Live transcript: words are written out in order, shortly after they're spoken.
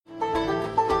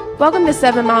Welcome to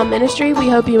 7 Mile Ministry. We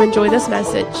hope you enjoy this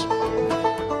message.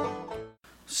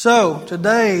 So,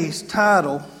 today's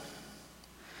title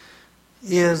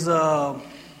is, what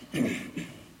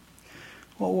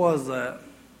was that?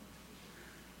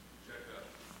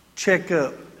 Check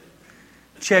up.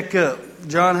 Check up.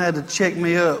 John had to check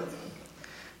me up.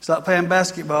 It's like playing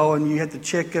basketball and you have to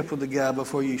check up with the guy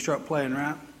before you start playing,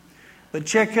 right? But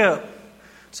check up.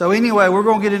 So anyway, we're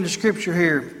going to get into Scripture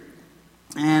here.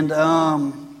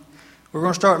 And we're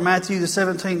going to start Matthew, the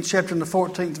 17th chapter and the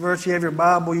 14th verse. You have your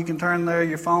Bible, you can turn there,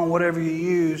 your phone, whatever you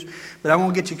use. But I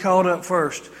want to get you caught up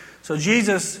first. So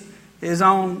Jesus is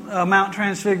on Mount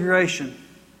Transfiguration.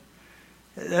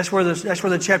 That's where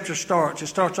the chapter starts. It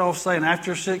starts off saying,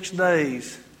 after 6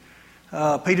 days,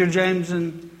 Peter, James,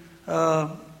 and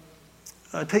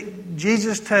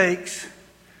Jesus takes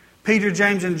Peter,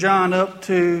 James, and John up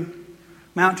to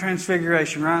Mount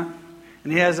Transfiguration, right?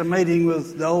 And he has a meeting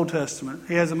with the Old Testament.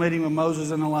 He has a meeting with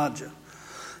Moses and Elijah.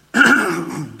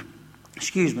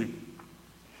 Excuse me.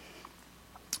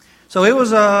 So it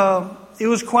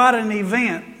was quite an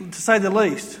event, to say the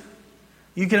least.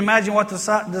 You can imagine what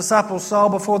the disciples saw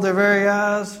before their very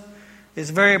eyes.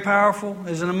 It's very powerful.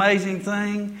 It's an amazing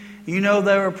thing. You know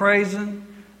they were praising.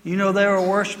 You know they were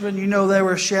worshiping. You know they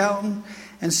were shouting.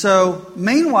 And so,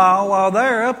 meanwhile, while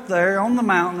they're up there on the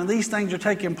mountain and these things are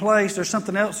taking place, there's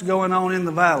something else going on in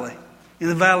the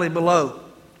valley below.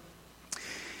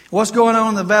 What's going on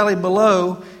in the valley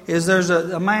below is there's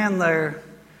a man there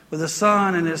with a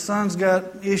son, and his son's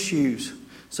got issues.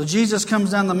 So Jesus comes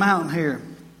down the mountain here.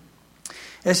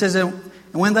 It says, and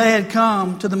when they had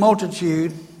come to the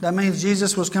multitude, that means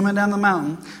Jesus was coming down the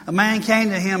mountain, a man came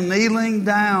to him kneeling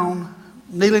down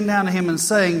to him and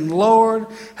saying, Lord,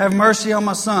 have mercy on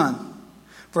my son,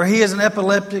 for he is an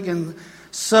epileptic and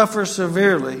suffers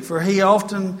severely, for he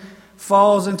often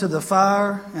falls into the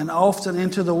fire and often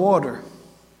into the water.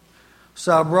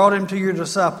 So I brought him to your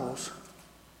disciples,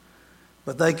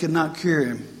 but they could not cure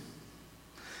him.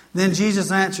 Then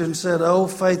Jesus answered and said, O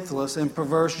faithless and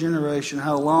perverse generation,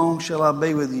 how long shall I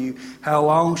be with you? How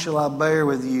long shall I bear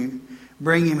with you?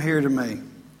 Bring him here to me.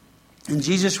 And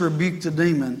Jesus rebuked the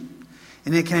demon,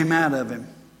 and it came out of him.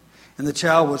 And the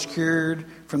child was cured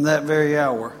from that very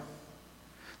hour.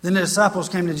 Then the disciples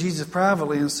came to Jesus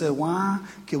privately and said, Why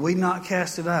could we not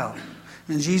cast it out?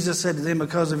 And Jesus said to them,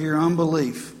 Because of your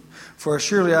unbelief. For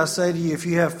surely I say to you, if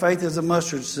you have faith as a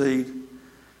mustard seed,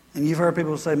 and you've heard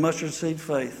people say mustard seed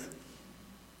faith.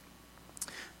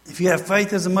 If you have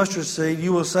faith as a mustard seed,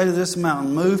 you will say to this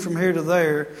mountain, Move from here to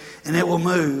there, and it will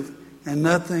move, and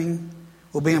nothing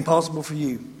will be impossible for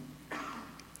you.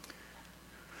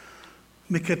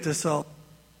 Let me cut this off.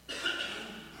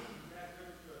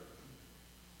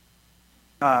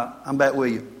 I'm back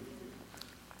with you.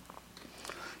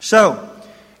 So,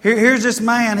 here's this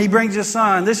man. He brings his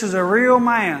son. This is a real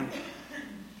man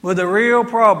with a real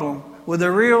problem, with a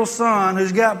real son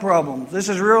who's got problems. This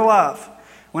is real life.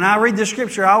 When I read the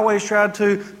Scripture, I always try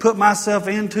to put myself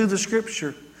into the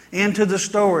Scripture, into the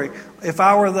story. If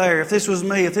I were there, if this was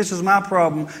me, if this was my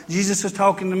problem, Jesus is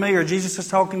talking to me or Jesus is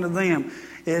talking to them.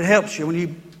 It helps you when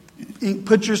you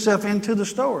put yourself into the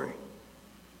story.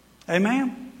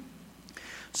 Amen?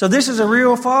 So this is a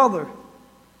real father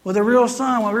with a real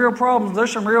son with real problems.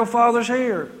 There's some real fathers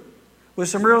here with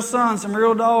some real sons, some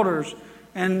real daughters,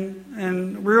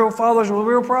 and real fathers with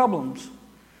real problems.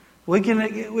 We can.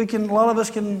 A lot of us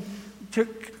can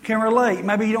relate.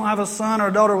 Maybe you don't have a son or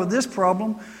a daughter with this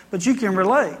problem, but you can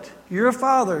relate. You're a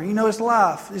father. You know it's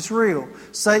life. It's real.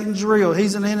 Satan's real.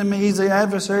 He's an enemy. He's the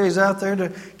adversary. He's out there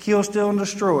to kill, steal, and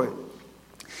destroy.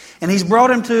 And he's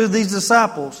brought him to these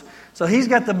disciples. So he's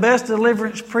got the best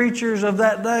deliverance preachers of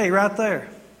that day right there.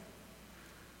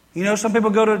 You know, some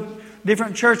people go to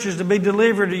different churches to be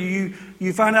delivered.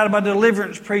 You find out about a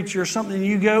deliverance preacher or something.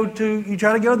 You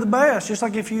try to go to the best. Just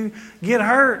like if you get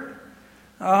hurt,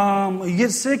 you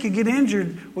get sick, you get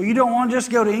injured. Well, you don't want to just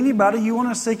go to anybody. You want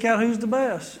to seek out who's the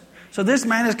best. So this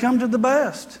man has come to the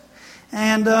best.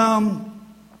 And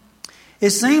it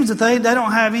seems that they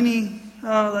don't have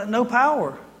no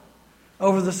power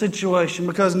over the situation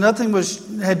because nothing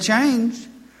had changed.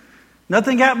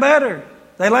 Nothing got better.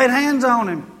 They laid hands on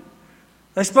him.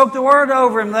 They spoke the word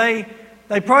over him. They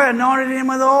probably anointed him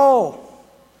with oil.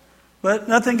 But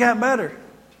nothing got better.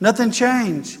 Nothing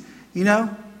changed. You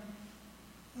know?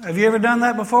 Have you ever done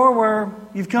that before where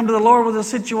you've come to the Lord with a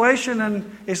situation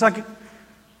and it's like,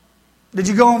 did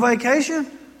you go on vacation?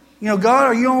 You know, God,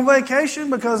 are you on vacation?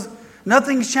 Because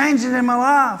nothing's changing in my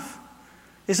life.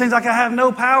 It seems like I have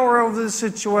no power over this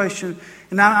situation.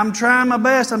 And I'm trying my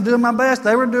best. I'm doing my best.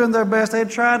 They were doing their best. They had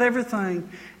tried everything.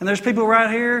 And there's people right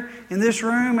here in this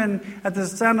room and at the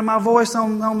sound of my voice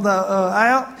on the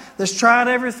out that's tried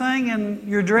everything, and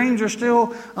your dreams are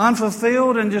still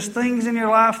unfulfilled and just things in your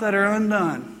life that are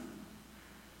undone.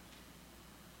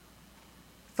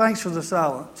 Thanks for the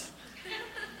silence.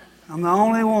 I'm the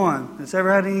only one that's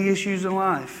ever had any issues in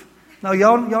life. No,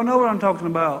 y'all know what I'm talking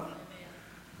about.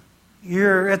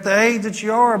 You're at the age that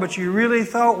you are, but you really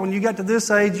thought when you got to this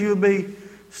age you would be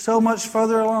so much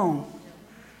further along.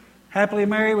 Happily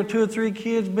married with 2 or 3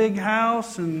 kids, big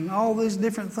house, and all these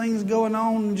different things going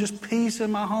on, and just peace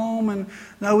in my home and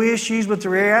no issues. But the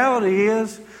reality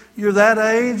is you're that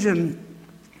age and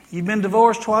you've been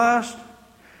divorced twice.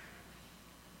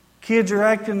 Kids are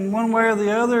acting one way or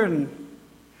the other, and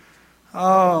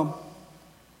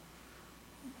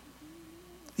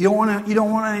you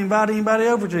don't want to invite anybody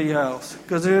over to your house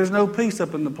because there's no peace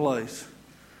up in the place.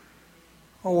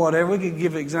 Or whatever. We could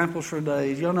give examples for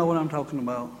days. Y'all know what I'm talking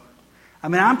about. I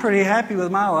mean, I'm pretty happy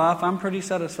with my life. I'm pretty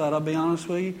satisfied, I'll be honest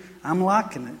with you. I'm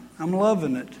liking it. I'm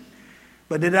loving it.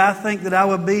 But did I think that I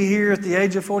would be here at the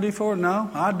age of 44?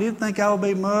 No. I did think I would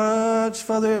be much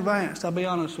further advanced, I'll be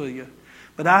honest with you.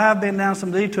 But I have been down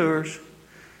some detours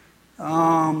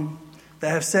that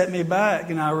have set me back,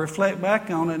 and I reflect back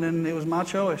on it, and it was my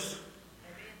choice.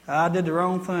 I did the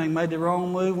wrong thing, made the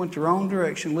wrong move, went the wrong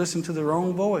direction, listened to the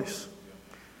wrong voice.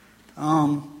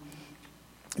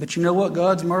 But you know what?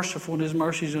 God's merciful, and His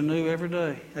mercies are new every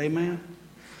day. Amen?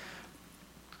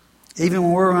 Even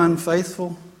when we're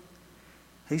unfaithful,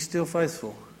 He's still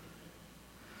faithful.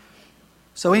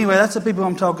 So anyway, that's the people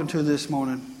I'm talking to this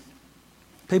morning.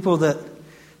 People that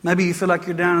maybe you feel like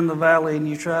you're down in the valley and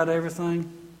you tried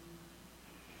everything.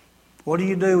 What do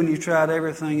you do when you've tried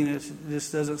everything and it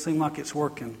just doesn't seem like it's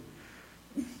working?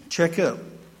 Check up.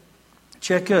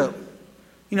 Check up.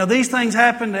 You know, these things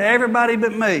happen to everybody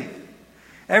but me.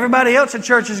 Everybody else at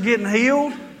church is getting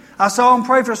healed. I saw them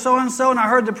pray for so-and-so and I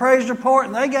heard the praise report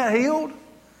and they got healed.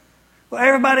 Well,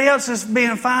 everybody else is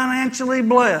being financially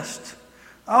blessed.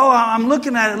 Oh, I'm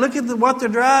looking at it. Look at what they're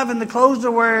driving, the clothes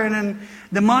they're wearing, and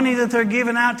the money that they're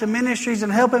giving out to ministries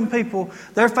and helping people.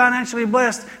 They're financially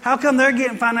blessed. How come they're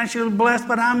getting financially blessed,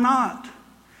 but I'm not?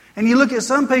 And you look at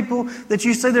some people that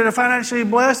you see that are financially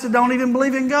blessed that don't even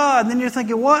believe in God. And then you're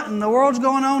thinking, what in the world's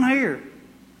going on here?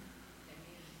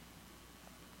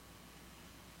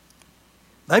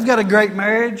 They've got a great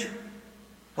marriage.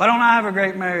 Why don't I have a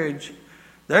great marriage?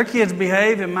 Their kids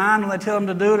behave in mine when they tell them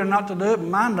to do it or not to do it, but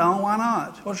mine don't. Why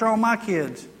not? What's wrong with my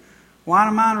kids? Why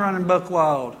are mine running buck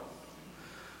wild?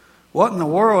 What in the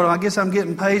world? I guess I'm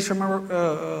getting paid from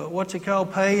what's it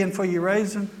called, paying for your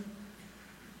raising?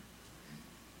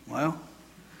 Well,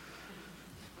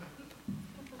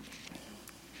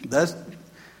 you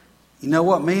know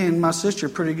what? Me and my sister are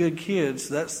pretty good kids.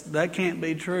 That can't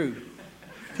be true.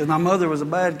 Because my mother was a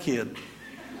bad kid.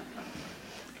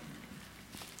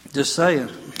 Just saying.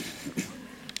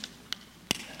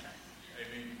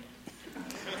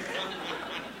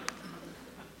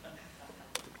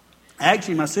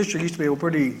 Actually, my sister used to be a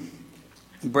pretty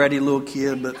bratty little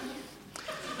kid, but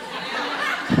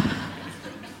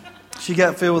she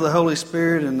got filled with the Holy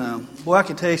Spirit, and boy, I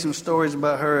could tell you some stories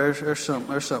about her. There's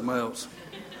something else.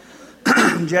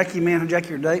 Jackie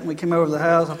were dating. We came over to the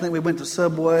house. I think we went to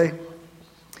Subway,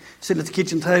 sitting at the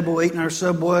kitchen table, eating our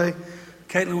Subway.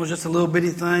 Caitlin was just a little bitty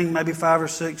thing, maybe 5 or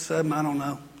 6, 7, I don't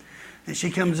know. And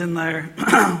she comes in there.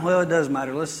 Well, it does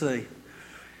matter. Let's see.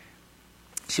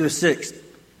 She was 6.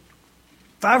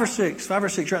 5 or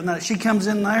 6 right now. She comes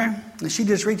in there and she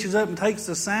just reaches up and takes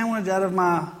the sandwich out of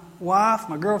my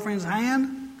girlfriend's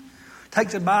hand,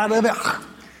 takes a bite of it,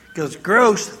 goes,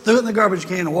 gross, threw it in the garbage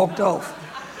can and walked off.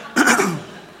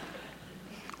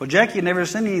 Well, Jackie had never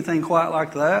seen anything quite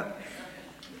like that.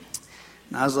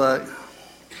 And I was like,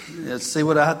 let's see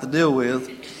what I have to deal with.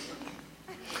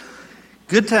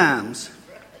 Good times.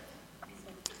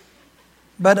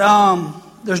 But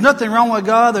there's nothing wrong with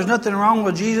God. There's nothing wrong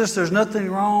with Jesus. There's nothing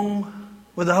wrong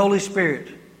with the Holy Spirit.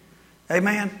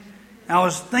 Amen. I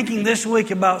was thinking this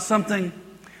week about something.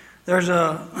 There's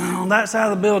on that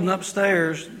side of the building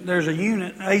upstairs, there's a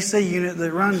unit, AC unit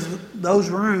that runs those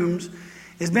rooms.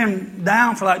 It's been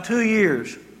down for like 2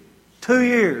 years. 2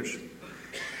 years.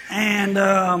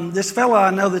 And this fellow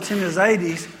I know that's in his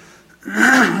 80s,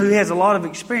 who has a lot of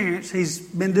experience, he's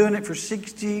been doing it for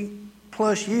 60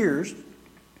 plus years,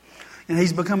 and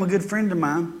he's become a good friend of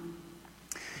mine.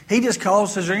 He just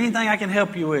calls, says, is there anything I can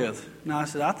help you with? And I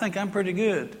said, I think I'm pretty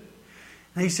good.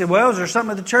 And he said, well, is there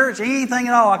something at the church? Anything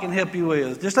at all I can help you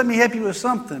with. Just let me help you with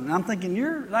something. And I'm thinking,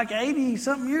 you're like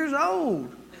 80-something years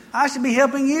old. I should be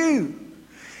helping you.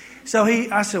 So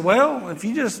I said, well, if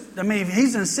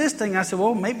he's insisting, I said,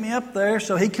 well, meet me up there.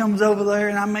 So he comes over there,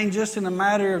 and just in a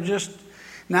matter of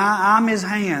now I'm his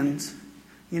hands.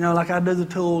 Like I do the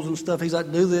tools and stuff. He's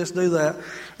like, do this, do that.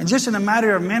 And just in a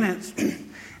matter of minutes,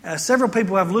 several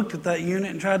people have looked at that unit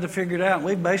and tried to figure it out.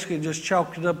 We've basically just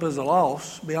chalked it up as a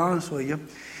loss, to be honest with you.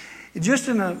 Just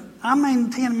in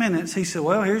 10 minutes, he said,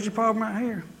 well, here's your problem right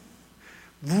here.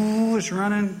 It's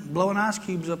running, blowing ice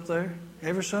cubes up there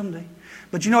every Sunday.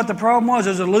 But you know what the problem was?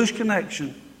 There's a loose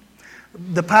connection.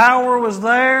 The power was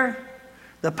there.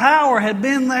 The power had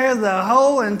been there the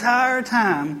whole entire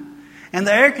time. And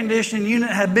the air conditioning unit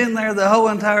had been there the whole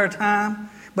entire time.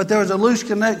 But there was a loose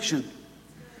connection.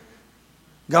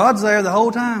 God's there the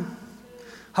whole time.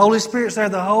 Holy Spirit's there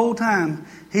the whole time.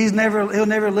 He'll never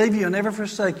leave you. He'll never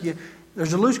forsake you.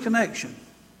 There's a loose connection.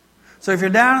 So if you're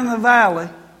down in the valley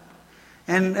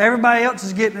and everybody else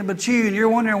is getting it but you, and you're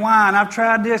wondering why, and I've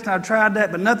tried this and I've tried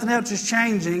that, but nothing else is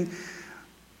changing,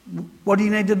 what do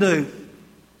you need to do?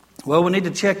 Well, we need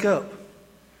to check up.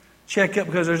 Check up,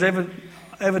 because there's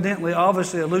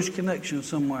obviously a loose connection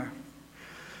somewhere.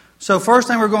 So first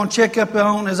thing we're going to check up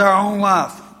on is our own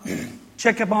life.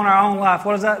 Check up on our own life.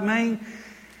 What does that mean?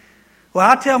 Well,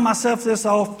 I tell myself this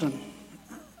often,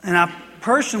 and I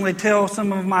personally tell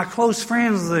some of my close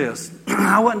friends this.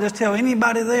 I wouldn't just tell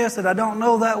anybody this that I don't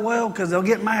know that well, because they'll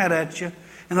get mad at you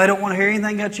and they don't want to hear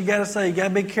anything that you got to say. You got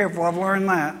to be careful. I've learned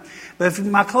that. But if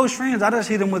my close friends, I just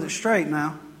hit them with it straight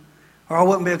now, or I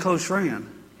wouldn't be a close friend.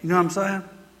 You know what I'm saying?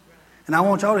 And I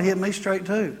want y'all to hit me straight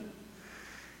too.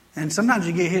 And sometimes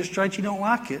you get hit straight, you don't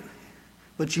like it.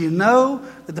 But you know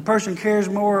that the person cares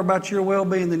more about your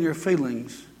well-being than your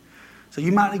feelings. So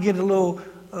you might get a little,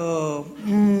 I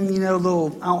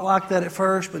don't like that at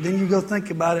first, but then you go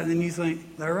think about it and then you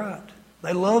think, they're right.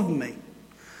 They love me.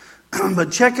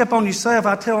 But check up on yourself.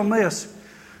 I tell them this.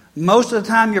 Most of the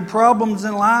time your problems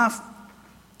in life,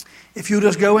 if you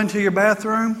just go into your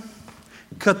bathroom,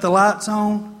 cut the lights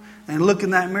on, and look in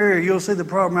that mirror, you'll see the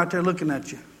problem right there looking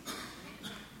at you.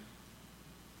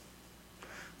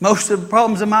 Most of the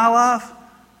problems in my life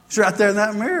is right there in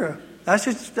that mirror. That's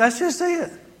just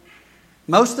it.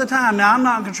 Most of the time. Now, I'm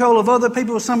not in control of other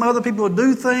people. Some other people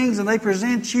do things and they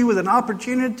present you with an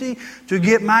opportunity to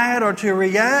get mad or to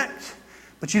react.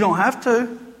 But you don't have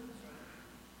to.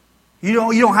 You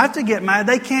don't have to get mad.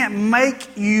 They can't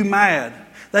make you mad.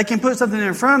 They can put something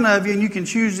in front of you and you can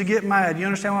choose to get mad. You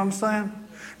understand what I'm saying?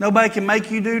 Nobody can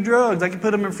make you do drugs. They can put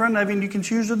them in front of you and you can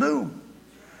choose to do them.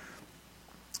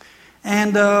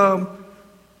 And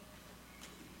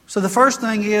so the first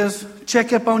thing is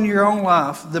check up on your own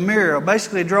life, the mirror.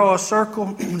 Basically draw a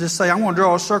circle. Just say, I'm going to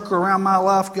draw a circle around my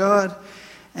life, God.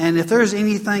 And if there's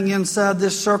anything inside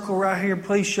this circle right here,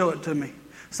 please show it to me.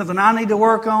 Something I need to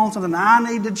work on, something I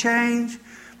need to change.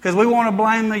 Because we want to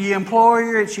blame the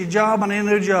employer. It's your job, I need a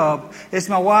new job. It's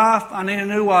my wife, I need a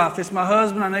new wife. It's my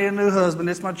husband, I need a new husband.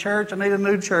 It's my church, I need a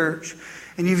new church.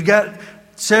 And you've got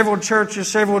several churches,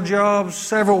 several jobs,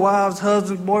 several wives,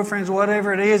 husbands, boyfriends,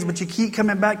 whatever it is, but you keep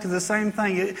coming back to the same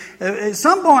thing. At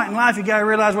some point in life, you got to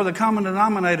realize where the common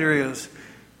denominator is.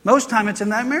 Most of the time, it's in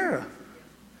that mirror.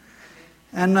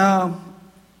 And, I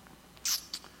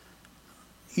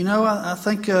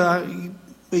think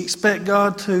we expect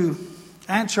God to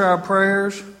answer our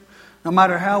prayers no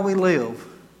matter how we live.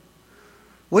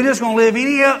 We're just going to live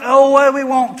any old way we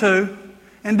want to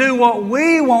and do what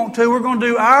we want to. We're going to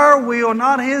do our will,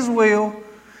 not His will.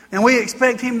 And we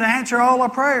expect Him to answer all our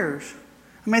prayers.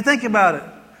 I mean, think about it.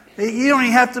 You don't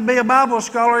even have to be a Bible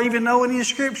scholar or even know any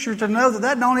Scripture to know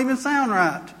that don't even sound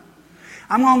right.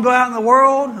 I'm going to go out in the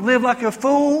world and live like a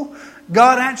fool.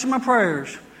 God answer my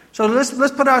prayers. So let's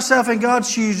put ourselves in God's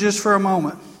shoes just for a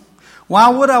moment. Why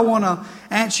would I want to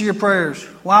answer your prayers?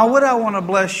 Why would I want to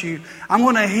bless you? I'm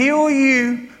going to heal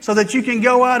you so that you can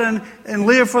go out and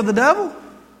live for the devil?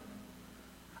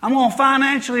 I'm going to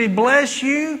financially bless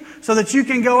you so that you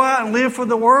can go out and live for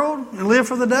the world and live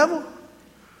for the devil?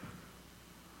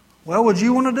 Well, would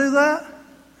you want to do that?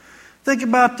 Think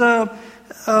about,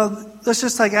 let's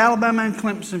just take Alabama and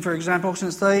Clemson, for example,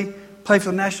 since they played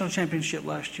for the national championship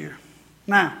last year.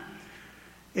 Now,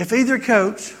 if either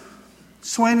coach,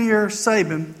 Swinney or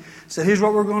Saban, said, here's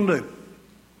what we're going to do.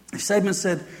 If Saban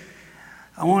said,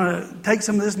 I want to take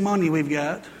some of this money we've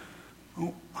got,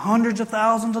 hundreds of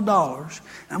thousands of dollars,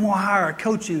 and I'm going to hire a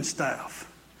coaching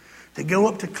staff to go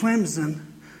up to Clemson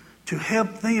to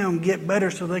help them get better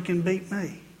so they can beat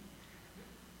me.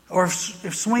 Or if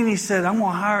Swinney said, I'm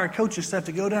going to hire a coaching staff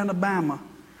to go down to Bama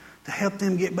to help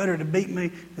them get better to beat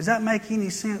me, does that make any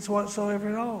sense whatsoever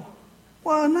at all?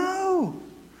 Well, no.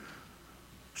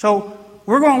 So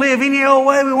we're going to live any old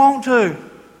way we want to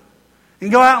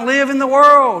and go out and live in the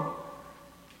world.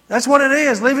 That's what it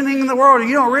is, living in the world. And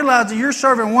you don't realize that you're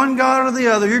serving one God or the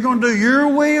other. You're going to do your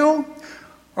will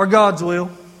or God's will.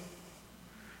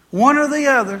 One or the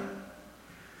other.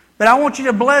 But I want you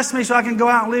to bless me so I can go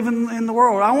out and live in the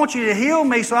world. I want you to heal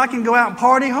me so I can go out and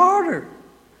party harder.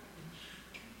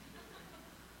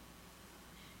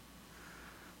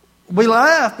 We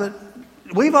laugh, but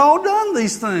we've all done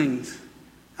these things.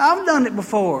 I've done it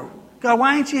before. God,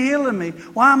 why ain't you healing me?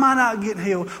 Why am I not getting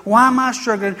healed? Why am I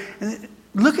struggling? And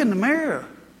look in the mirror.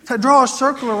 Draw a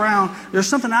circle around. There's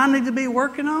something I need to be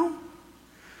working on?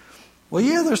 Well,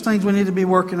 yeah, there's things we need to be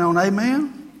working on.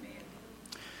 Amen?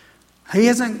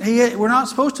 We're not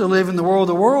supposed to live in the world.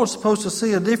 The world's supposed to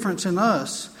see a difference in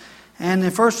us. And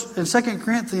in 2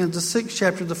 Corinthians, the 6th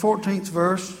chapter, the 14th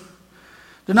verse,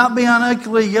 do not be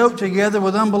unequally yoked together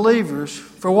with unbelievers.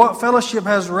 For what fellowship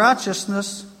has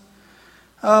righteousness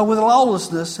with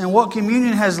lawlessness? And what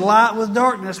communion has light with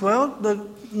darkness? Well,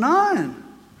 none.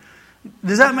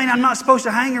 Does that mean I'm not supposed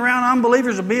to hang around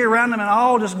unbelievers or be around them at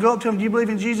all? Just go up to them, do you believe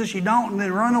in Jesus? You don't, and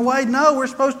then run away? No, we're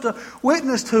supposed to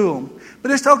witness to them.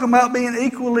 But it's talking about being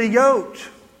equally yoked.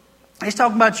 It's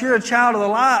talking about you're a child of the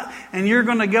light and you're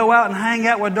going to go out and hang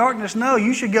out with darkness. No,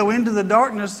 you should go into the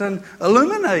darkness and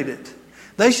illuminate it.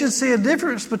 They should see a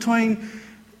difference between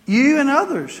you and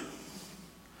others.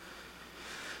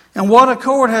 And what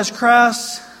accord has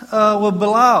Christ with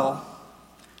Belial?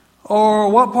 Or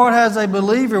what part has a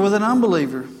believer with an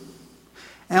unbeliever?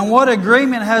 And what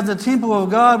agreement has the temple of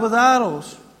God with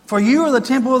idols? For you are the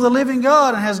temple of the living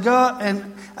God,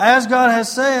 and as God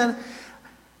has said,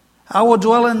 I will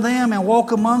dwell in them and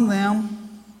walk among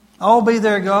them. I will be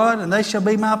their God, and they shall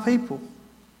be my people.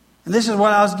 And this is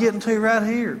what I was getting to right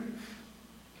here.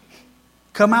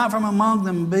 Come out from among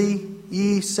them and be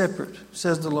ye separate,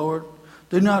 says the Lord.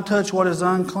 Do not touch what is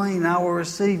unclean, and I will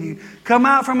receive you. Come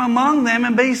out from among them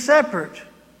and be separate.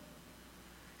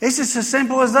 It's just as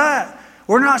simple as that.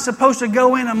 We're not supposed to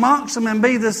go in amongst them and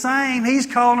be the same. He's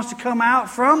calling us to come out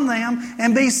from them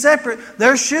and be separate.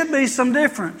 There should be some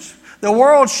difference. The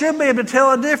world should be able to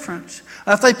tell a difference.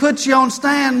 If they put you on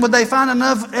stand, would they find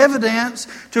enough evidence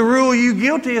to rule you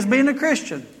guilty as being a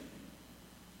Christian?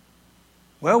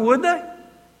 Well, would they?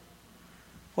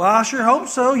 Well, I sure hope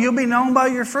so. You'll be known by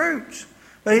your fruits.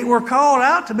 But we're called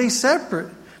out to be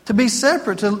separate, to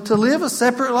live a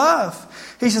separate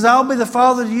life. He says, I'll be the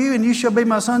father to you, and you shall be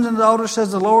my sons and daughters,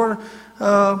 says the Lord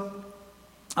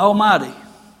Almighty.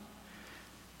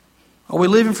 Are we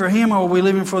living for Him, or are we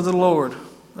living for the Lord?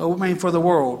 For the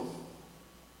world.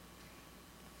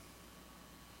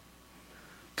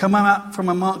 Come out from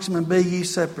amongst them and be ye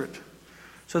separate.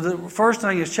 So the first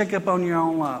thing is check up on your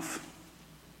own life.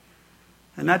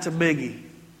 And that's a biggie.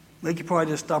 We could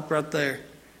probably just stop right there.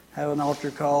 Have an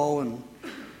altar call, and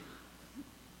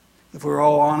if we're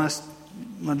all honest,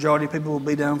 majority of people will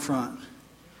be down front.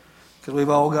 Because we've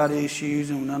all got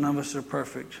issues and none of us are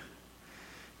perfect.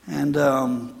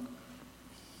 And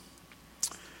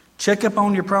check up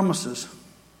on your promises.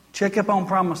 Check up on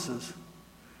promises.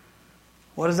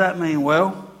 What does that mean?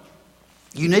 Well,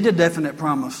 you need a definite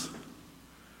promise.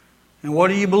 And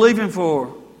what are you believing for?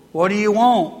 What do you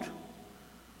want?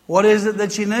 What is it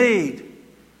that you need?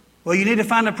 Well, you need to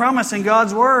find a promise in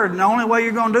God's Word. And the only way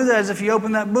you're going to do that is if you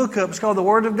open that book up. It's called the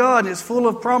Word of God. And it's full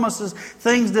of promises,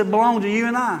 things that belong to you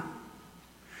and I.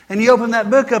 And you open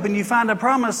that book up and you find a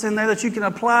promise in there that you can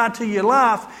apply to your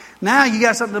life. Now you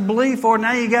got something to believe for.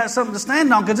 Now you got something to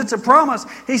stand on because it's a promise.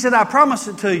 He said, I promise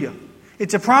it to you.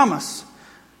 It's a promise.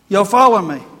 You'll follow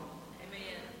me. Amen.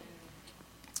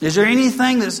 Is there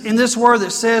anything that's in this Word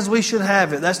that says we should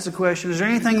have it? That's the question. Is there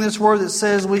anything in this Word that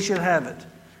says we should have it?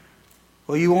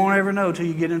 Well, you won't ever know till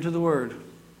you get into the Word.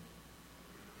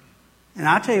 And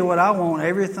I tell you what, I want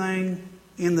everything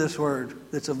in this Word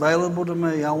that's available to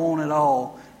me. I want it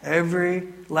all. Every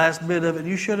last bit of it.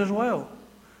 You should as well.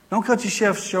 Don't cut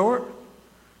yourself short.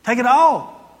 Take it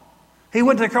all. He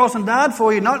went to the cross and died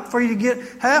for you, not for you to get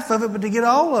half of it, but to get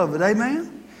all of it.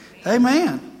 Amen?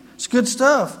 Amen. It's good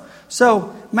stuff.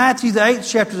 So, Matthew the 8th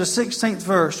chapter, the 16th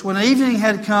verse. When evening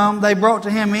had come, they brought to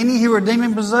him many who were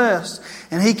demon-possessed,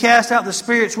 and he cast out the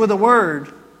spirits with a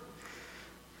word,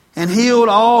 and healed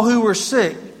all who were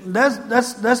sick.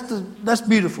 That's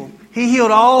beautiful. He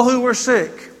healed all who were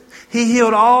sick. He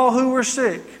healed all who were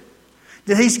sick.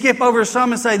 Did he skip over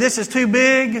some and say, this is too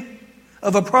big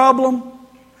of a problem?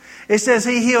 It says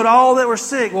he healed all that were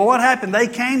sick. Well, what happened? They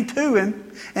came to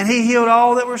him, and he healed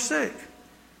all that were sick.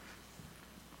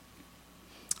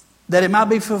 that it might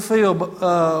be fulfilled,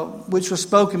 which was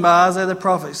spoken by Isaiah the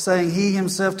prophet, saying, He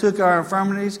Himself took our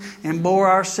infirmities and bore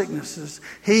our sicknesses.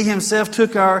 He Himself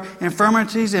took our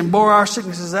infirmities and bore our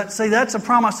sicknesses. That's a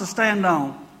promise to stand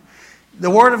on. The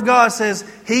Word of God says,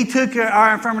 He took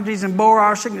our infirmities and bore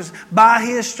our sicknesses. By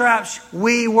His stripes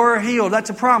we were healed. That's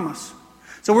a promise.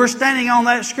 So we're standing on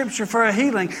that Scripture for a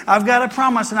healing. I've got a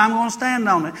promise and I'm going to stand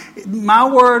on it. My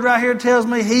Word right here tells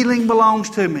me healing belongs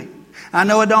to me. I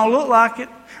know it don't look like it.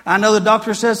 I know the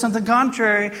doctor says something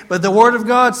contrary, but the Word of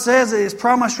God says it is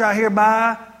promised right here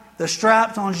by the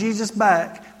stripes on Jesus'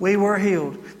 back. We were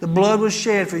healed. The blood was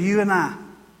shed for you and I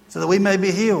so that we may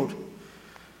be healed.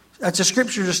 That's a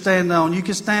Scripture to stand on. You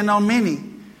can stand on many.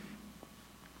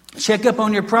 Check up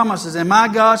on your promises. And my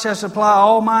God shall supply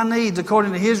all my needs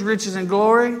according to His riches and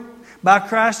glory by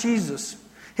Christ Jesus.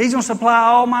 He's going to supply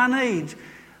all my needs.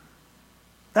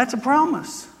 That's a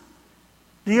promise.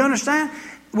 Do you understand?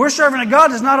 We're serving a God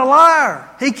that's not a liar.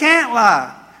 He can't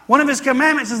lie. One of His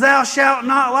commandments is thou shalt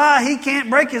not lie. He can't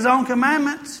break His own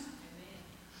commandments.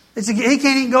 He can't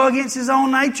even go against His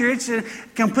own nature. It's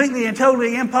completely and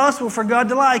totally impossible for God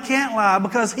to lie. He can't lie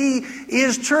because He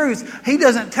is truth. He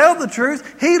doesn't tell the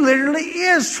truth. He literally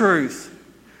is truth.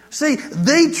 See,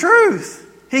 the truth.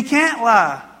 He can't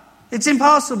lie. It's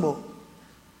impossible.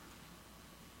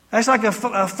 That's like a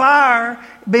fire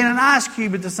being an ice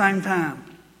cube at the same time.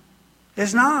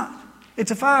 It's not.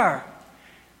 It's a fire.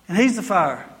 And He's the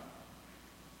fire.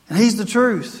 And He's the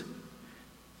truth.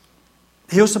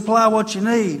 He'll supply what you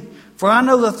need. For I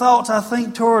know the thoughts I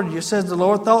think toward you, says the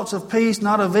Lord, thoughts of peace,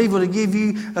 not of evil, to give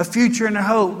you a future and a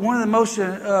hope. One of the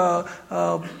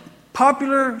most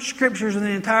popular scriptures in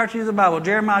the entirety of the Bible,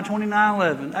 Jeremiah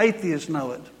 29:11. Atheists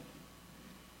know it.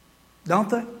 Don't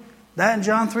they? That and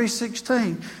John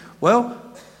 3:16. Well,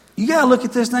 you got to look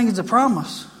at this thing as a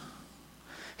promise.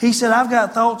 He said, I've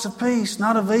got thoughts of peace,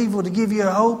 not of evil, to give you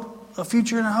a hope, a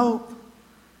future and a hope.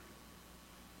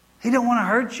 He don't want to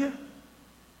hurt you.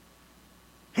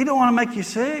 He don't want to make you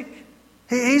sick.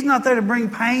 He's not there to bring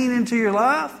pain into your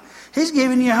life. He's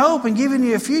giving you hope and giving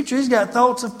you a future. He's got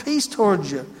thoughts of peace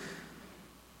towards you.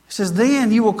 He says,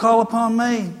 then you will call upon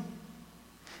me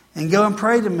and go and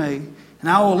pray to me, and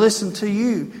I will listen to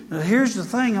you. Now, here's the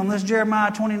thing on this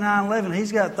Jeremiah 29:11.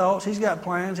 He's got thoughts. He's got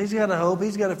plans. He's got a hope.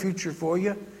 He's got a future for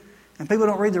you. And people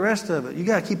don't read the rest of it. You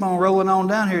got to keep on rolling on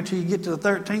down here till you get to the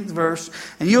 13th verse.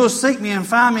 And you will seek me and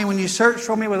find me when you search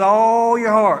for me with all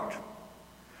your heart.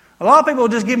 A lot of people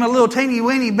just give me a little teeny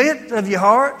weeny bit of your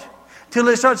heart till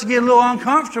it starts to get a little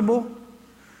uncomfortable.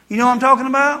 You know what I'm talking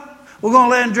about? We're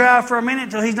going to let him drive for a minute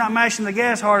until he's not mashing the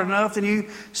gas hard enough. Then you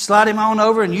slide him on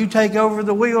over and you take over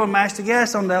the wheel and mash the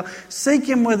gas on down. Seek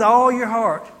Him with all your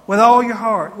heart. With all your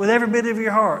heart. With every bit of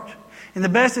your heart. And the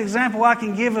best example I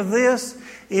can give of this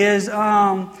is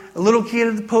a little kid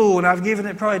at the pool. And I've given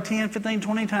it probably 10, 15,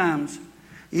 20 times.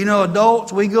 You know,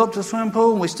 adults, we go up to the swimming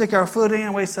pool and we stick our foot in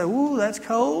and we say, ooh, that's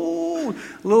cold.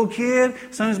 Little kid,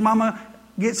 as soon as mama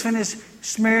gets finished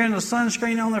smearing the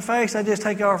sunscreen on their face, they just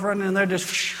take off running and they're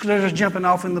just jumping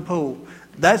off in the pool.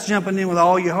 That's jumping in with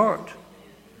all your heart.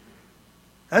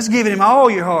 That's giving Him all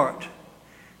your heart.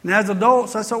 And as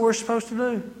adults, that's what we're supposed to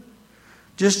do.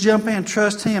 Just jump in,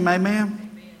 trust Him,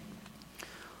 amen?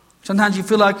 Sometimes you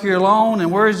feel like you're alone and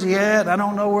where is He at? I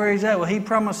don't know where He's at. Well, He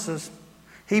promises.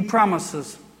 He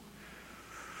promises.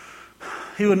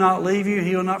 He will not leave you.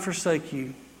 He will not forsake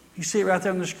you. You see it right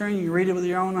there on the screen. You read it with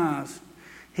your own eyes.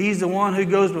 He's the one who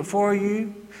goes before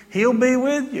you. He'll be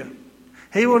with you.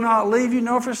 He will not leave you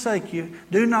nor forsake you.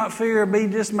 Do not fear or be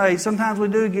dismayed. Sometimes we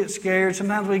do get scared.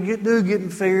 Sometimes we do get in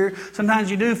fear.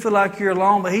 Sometimes you do feel like you're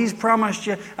alone. But He's promised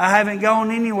you, I haven't gone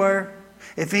anywhere.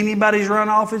 If anybody's run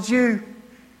off, it's you.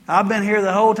 I've been here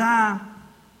the whole time.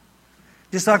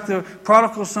 Just like the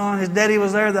prodigal son, his daddy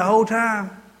was there the whole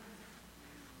time.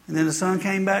 And then the son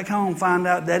came back home, find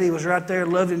out daddy was right there,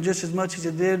 loved him just as much as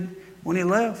he did when he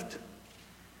left.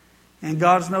 And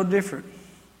God's no different.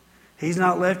 He's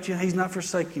not left you. He's not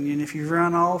forsaken you. And if you've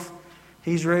run off,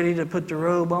 He's ready to put the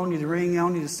robe on you, the ring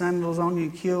on you, the sandals on you,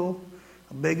 and kill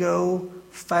a big old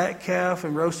fat calf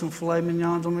and roast some filet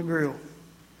mignons on the grill.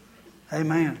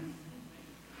 Amen.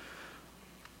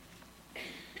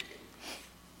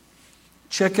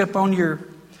 Check up on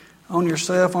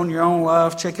yourself, on your own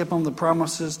life. Check up on the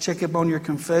promises. Check up on your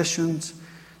confessions.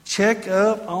 Check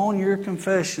up on your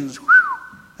confessions. Whew.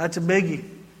 That's a biggie.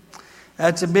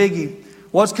 That's a biggie.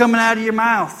 What's coming out of your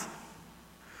mouth?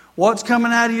 What's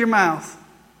coming out of your mouth?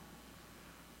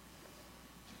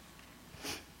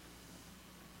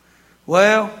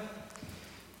 Well,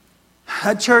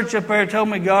 that church up there told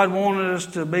me God wanted us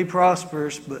to be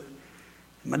prosperous, but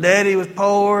My daddy was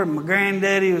poor, and my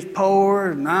granddaddy was poor,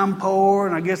 and I'm poor,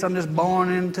 and I guess I'm just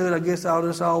born into it. I guess I'll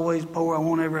just always poor. I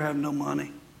won't ever have no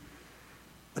money.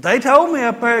 But they told me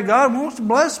up there, God wants to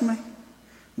bless me.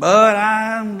 But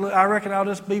I reckon I'll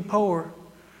just be poor.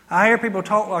 I hear people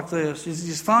talk like this. It's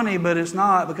just funny, but it's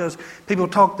not, because people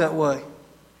talk that way.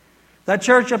 That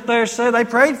church up there said, they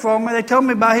prayed for me. They told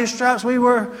me by His stripes we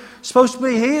were supposed to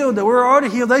be healed, that we were already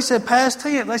healed. They said past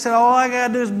tense. They said all I got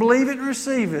to do is believe it and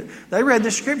receive it. They read the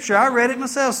Scripture. I read it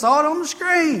myself, saw it on the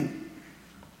screen.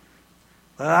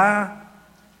 But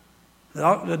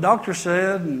the doctor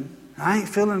said, and I ain't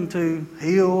feeling too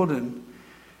healed. And,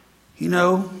 you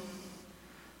know,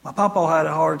 my papa had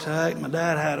a heart attack. My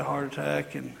dad had a heart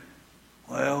attack. And,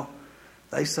 well,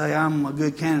 they say I'm a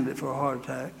good candidate for a heart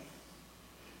attack.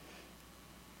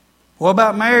 What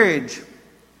about marriage?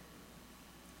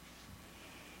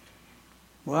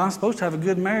 Well, I'm supposed to have a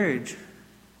good marriage.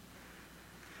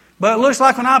 But it looks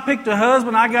like when I picked a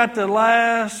husband, I got the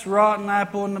last rotten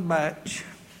apple in the batch.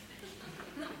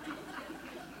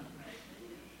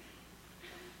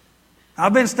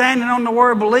 I've been standing on the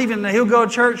Word believing that He'll go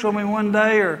to church with me one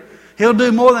day, or He'll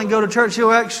do more than go to church.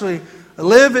 He'll actually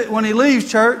live it when He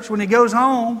leaves church, when He goes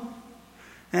home,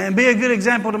 and be a good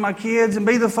example to my kids and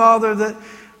be the father that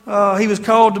He was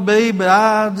called to be. But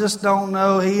I just don't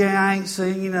know. He ain't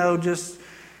seen, just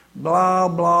blah,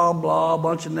 blah, blah, a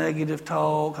bunch of negative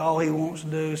talk. All he wants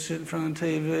to do is sit in front of the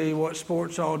TV, watch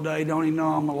sports all day. Don't even know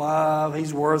I'm alive.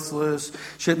 He's worthless.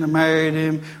 Shouldn't have married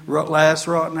him. Last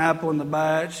rotten apple in the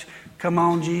batch. Come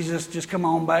on, Jesus, just come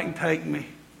on back and take me.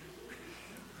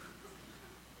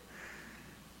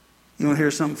 You want to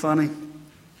hear something funny?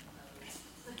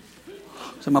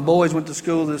 So my boys went to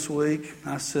school this week.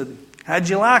 I said, how'd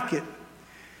you like it?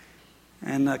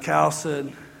 And Kyle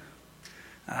said,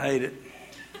 I hate it.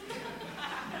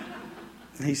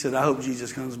 And he said, I hope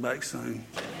Jesus comes back soon.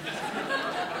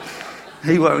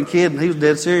 He wasn't kidding. He was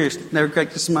dead serious. Never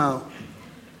cracked a smile.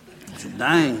 I said,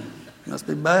 dang, must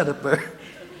be bad up there.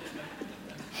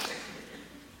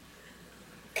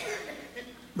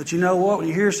 But you know what? When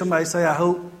you hear somebody say, I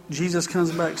hope Jesus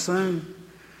comes back soon,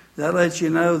 that lets you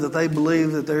know that they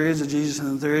believe that there is a Jesus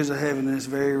and that there is a heaven, and it's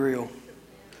very real.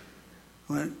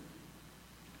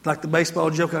 Like the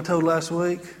baseball joke I told last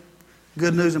week,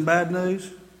 good news and bad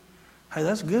news. Hey,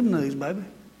 that's good news, baby.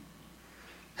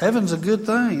 Heaven's a good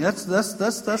thing. That's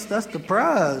the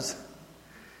prize.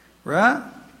 Right?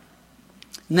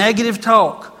 Negative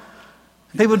talk.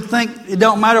 People think it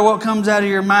don't matter what comes out of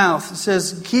your mouth. It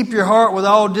says, keep your heart with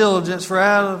all diligence, for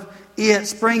out of it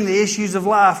spring the issues of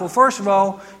life. Well, first of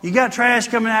all, you got trash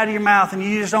coming out of your mouth and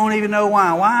you just don't even know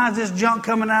why. Why is this junk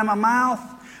coming out of my mouth?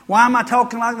 Why am I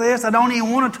talking like this? I don't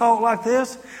even want to talk like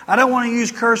this. I don't want to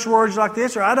use curse words like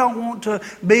this, or I don't want to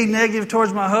be negative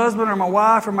towards my husband or my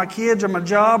wife or my kids or my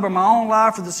job or my own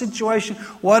life or the situation,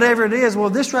 whatever it is. Well,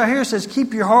 this right here says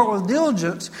keep your heart with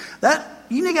diligence.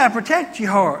 You got to protect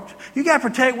your heart. You got to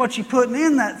protect what you're putting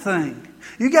in that thing.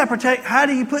 You got to protect, how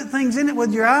do you put things in it?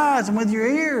 With your eyes and with your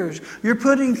ears. You're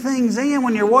putting things in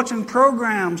when you're watching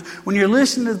programs, when you're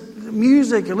listening to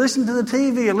music, or listening to the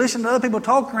TV, or listening to other people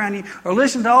talk around you, or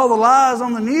listening to all the lies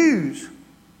on the news.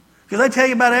 Because they tell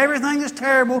you about everything that's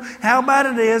terrible, how bad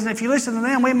it is, and if you listen to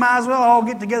them, we might as well all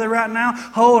get together right now,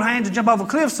 hold hands and jump off a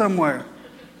cliff somewhere.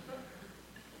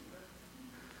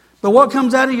 But what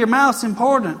comes out of your mouth is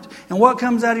important. And what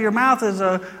comes out of your mouth is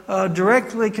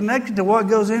directly connected to what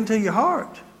goes into your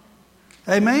heart.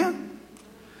 Amen?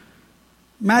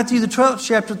 Matthew the 12th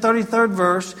chapter, 33rd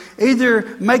verse.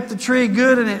 Either make the tree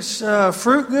good and its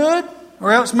fruit good,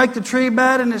 or else make the tree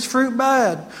bad and its fruit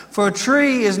bad. For a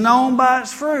tree is known by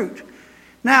its fruit.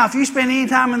 Now, if you spend any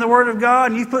time in the Word of God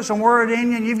and you've put some Word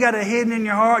in you and you've got it hidden in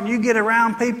your heart and you get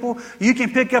around people, you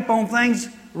can pick up on things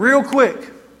real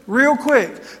quick. Real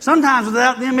quick. Sometimes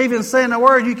without them even saying a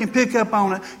word, you can pick up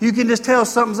on it. You can just tell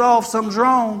something's off, something's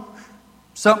wrong.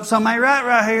 Something ain't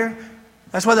right here.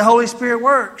 That's why the Holy Spirit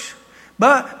works.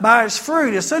 But by its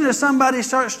fruit, as soon as somebody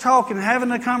starts talking and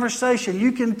having a conversation,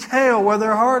 you can tell where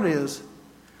their heart is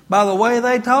by the way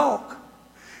they talk.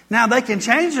 Now, they can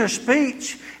change their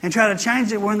speech and try to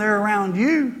change it when they're around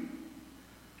you.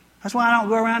 That's why I don't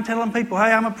go around telling people,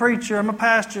 hey, I'm a preacher, I'm a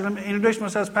pastor, let me introduce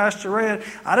myself as Pastor Red.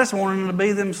 I just want them to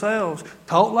be themselves.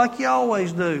 Talk like you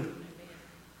always do.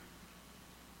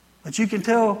 But you can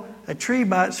tell a tree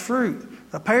by its fruit.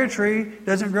 A pear tree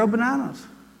doesn't grow bananas.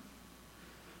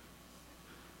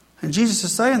 And Jesus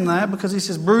is saying that because He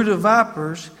says, brood of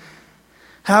vipers,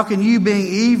 how can you, being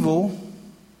evil,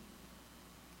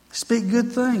 speak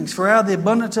good things? For out of the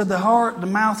abundance of the heart, the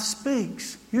mouth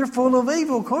speaks. You're full of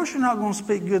evil. Of course you're not going to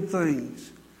speak good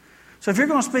things. So if you're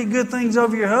going to speak good things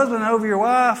over your husband, over your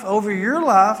wife, over your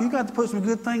life, you've got to put some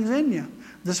good things in you.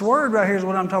 This word right here is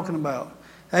what I'm talking about.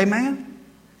 Amen?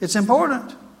 It's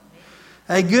important.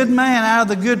 A good man out of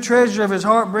the good treasure of his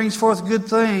heart brings forth good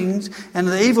things, and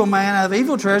the evil man out of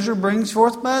evil treasure brings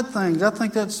forth bad things. I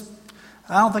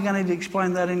don't think I need to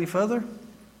explain that any further.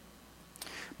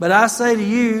 But I say to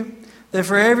you that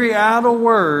for every idle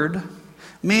word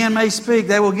men may speak,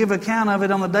 they will give account of it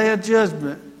on the day of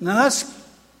judgment. Now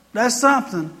that's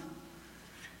something.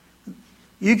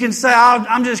 You can say,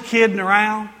 I'm just kidding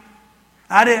around.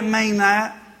 I didn't mean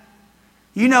that.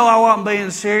 You know I wasn't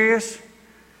being serious.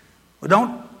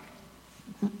 Well,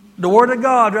 the Word of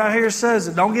God right here says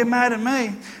it. Don't get mad at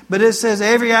me. But it says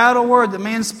every idle word that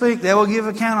men speak, they will give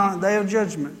account on the day of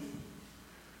judgment.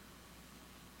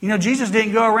 You know, Jesus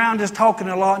didn't go around just talking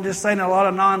a lot and just saying a lot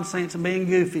of nonsense and being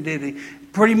goofy, did He?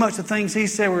 Pretty much the things He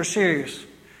said were serious.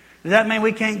 Does that mean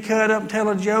we can't cut up and tell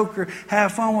a joke or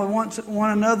have fun with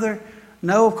one another?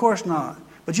 No, of course not.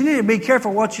 But you need to be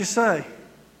careful what you say.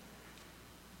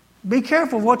 Be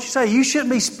careful what you say. You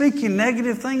shouldn't be speaking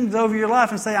negative things over your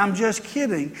life and say, I'm just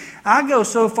kidding. I go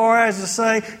so far as to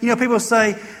say, people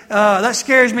say, that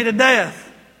scares me to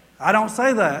death. I don't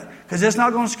say that because it's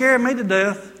not going to scare me to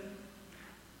death.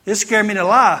 It scared me to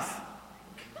life.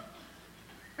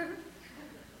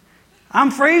 I'm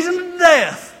freezing to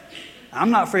death. I'm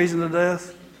not freezing to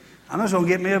death. I'm just going to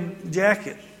get me a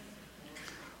jacket.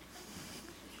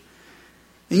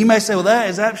 And you may say, well,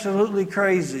 that is absolutely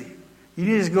crazy. You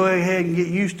need to just go ahead and get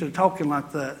used to talking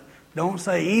like that. Don't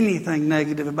say anything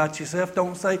negative about yourself.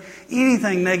 Don't say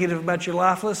anything negative about your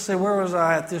life. Let's see, where was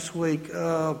I at this week?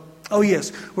 Oh,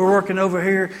 yes. We're working over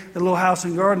here at a little house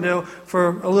in Gardendale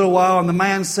for a little while, and the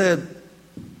man said,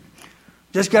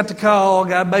 just got the call,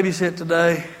 got to babysit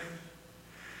today.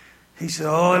 He said,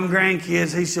 oh, them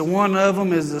grandkids. He said, one of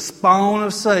them is the spawn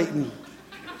of Satan.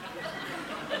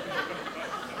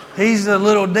 He's a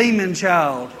little demon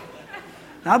child.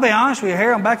 Now, I'll be honest with you,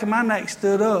 hair on the back of my neck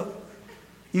stood up.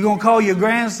 You going to call your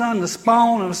grandson the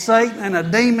spawn of Satan and a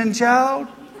demon child?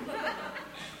 You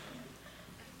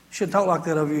shouldn't talk like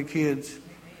that over your kids.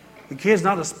 Your kid's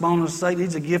not a spawn of Satan.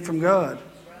 He's a gift from God.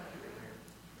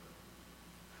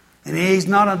 And he's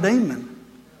not a demon.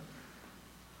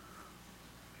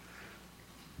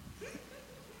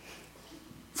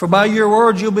 For by your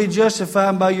words you'll be justified,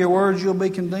 and by your words you'll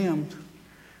be condemned.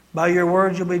 By your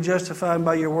words you'll be justified, and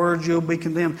by your words you'll be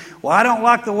condemned. Well, I don't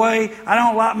like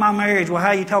my marriage. Well, how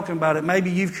are you talking about it?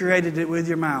 Maybe you've created it with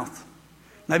your mouth.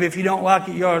 Maybe if you don't like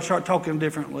it, you ought to start talking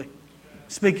differently.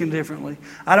 Speaking differently.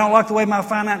 I don't like the way my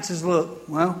finances look.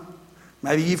 Well,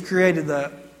 maybe you've created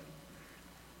that.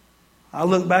 I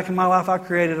look back in my life, I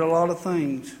created a lot of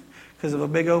things because of a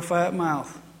big old fat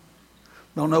mouth.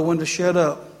 Don't know when to shut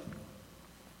up.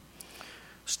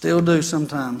 Still do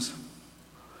sometimes.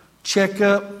 Check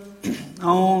up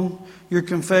on your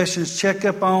confessions. Check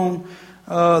up on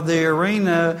the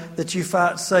arena that you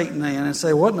fight Satan in and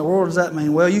say, what in the world does that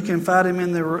mean? Well, you can fight him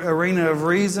in the arena of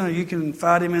reason, or you can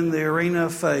fight him in the arena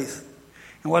of faith.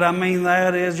 And what I mean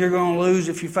that is you're going to lose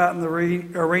if you fight in the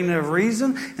arena of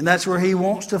reason, and that's where he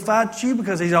wants to fight you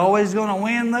because he's always going to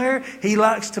win there. He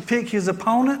likes to pick his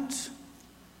opponents.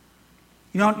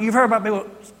 You've heard about people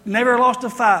never lost a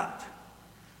fight.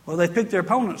 Well, they pick their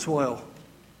opponents well.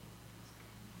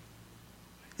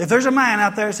 If there's a man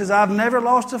out there that says, I've never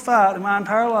lost a fight in my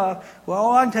entire life, well,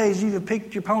 all I can tell you is you've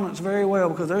picked your opponents very well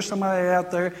because there's somebody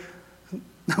out there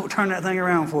that will turn that thing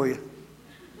around for you.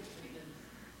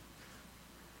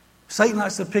 Satan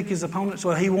likes to pick his opponents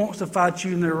well. He wants to fight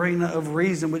you in the arena of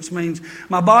reason, which means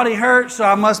my body hurts, so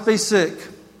I must be sick.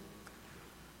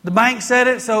 The bank said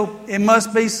it, so it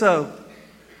must be so.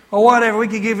 Or whatever. We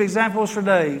could give examples for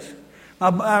days.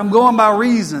 I'm going by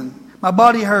reason. My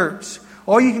body hurts.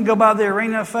 Or you can go by the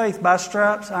arena of faith. By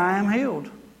stripes I am healed.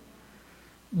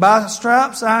 By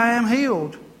stripes I am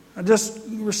healed. I just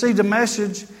received a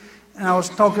message, and I was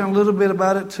talking a little bit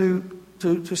about it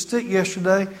to Stick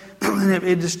yesterday, and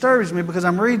it disturbs me because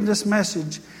I'm reading this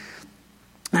message,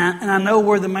 and I know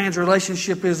where the man's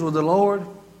relationship is with the Lord,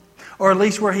 or at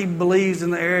least where he believes in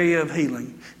the area of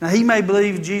healing. Now, he may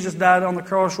believe Jesus died on the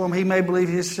cross for him. He may believe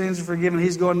his sins are forgiven.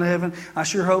 He's going to heaven. I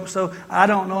sure hope so. I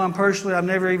don't know him personally. I've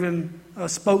never even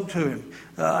spoke to him.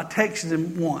 I texted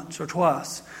him once or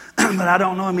twice. But I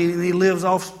don't know him. He lives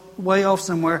way off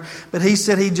somewhere. But he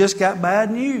said he just got bad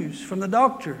news from the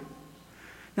doctor.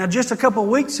 Now, just a couple of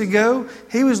weeks ago,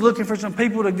 he was looking for some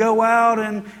people to go out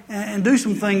and do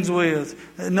some things with.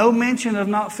 No mention of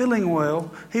not feeling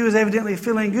well. He was evidently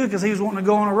feeling good because he was wanting to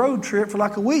go on a road trip for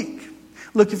like a week.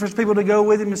 Looking for people to go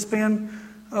with him and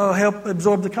help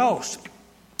absorb the cost.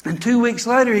 And 2 weeks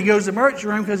later, he goes to the emergency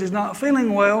room because he's not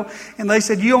feeling well. And they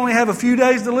said, you only have a few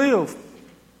days to live.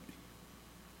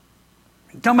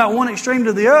 Talking about one extreme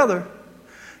to the other.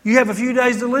 You have a few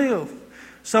days to live.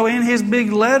 So in his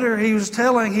big letter, he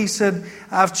said,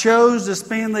 I've chose to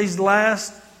spend these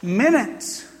last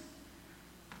minutes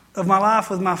of my life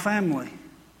with my family.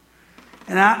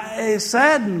 And it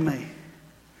saddened me.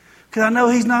 Because I know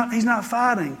he's not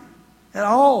fighting at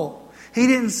all. He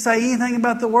didn't say anything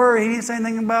about the Word. He didn't say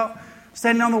anything about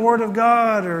standing on the Word of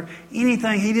God or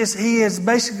anything. He is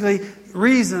basically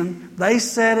reason. They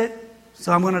said it,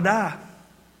 so I'm going to die.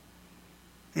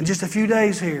 In just a few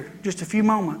days here, just a few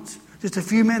moments, just a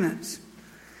few minutes.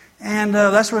 And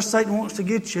that's where Satan wants to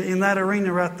get you, in that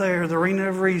arena right there, the arena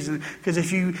of reason. Because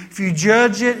if you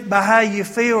judge it by how you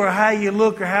feel or how you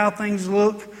look or how things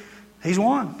look, he's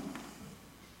won.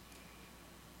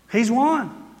 He's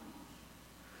won.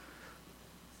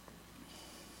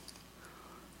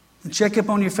 And check up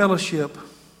on your fellowship.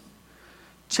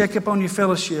 Check up on your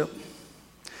fellowship.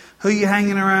 Who you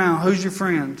hanging around? Who's your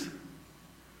friend?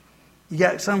 You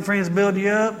got some friends building you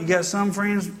up. You got some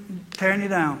friends tearing you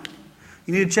down.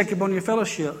 You need to check up on your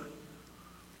fellowship.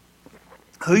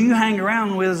 Who you hang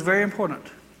around with is very important.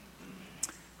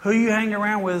 Who you hang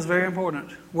around with is very important.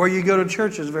 Where you go to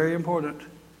church is very important.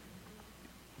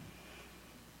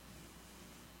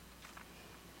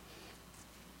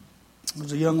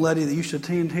 There's a young lady that used to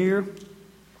attend here.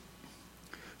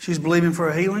 She's believing for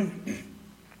a healing.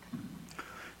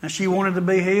 And she wanted to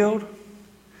be healed.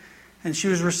 And she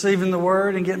was receiving the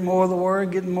Word and getting more of the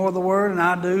Word, getting more of the Word. And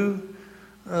I do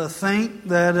think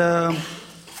that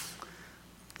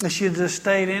if she had just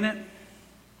stayed in it,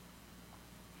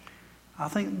 I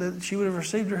think that she would have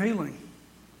received her healing.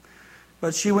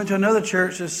 But she went to another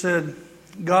church that said,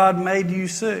 God made you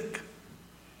sick.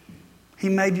 He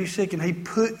made you sick and He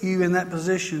put you in that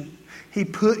position. He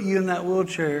put you in that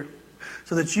wheelchair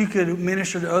so that you could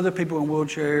minister to other people in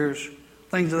wheelchairs,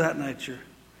 things of that nature.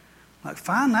 Like,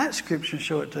 find that scripture and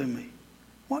show it to me.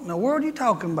 What in the world are you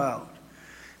talking about?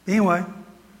 Anyway,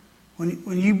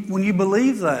 when you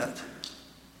believe that,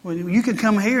 when you can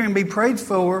come here and be prayed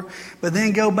for, but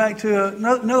then go back to in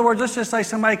other words, let's just say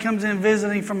somebody comes in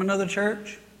visiting from another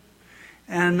church,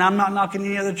 and I'm not knocking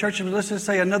any other church, but let's just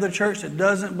say another church that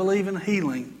doesn't believe in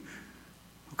healing.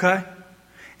 Okay?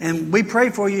 And we pray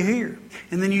for you here,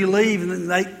 and then you leave, and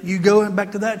then you go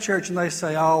back to that church, and they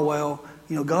say, "Oh well,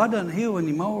 God doesn't heal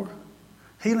anymore.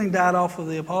 Healing died off of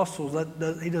the apostles.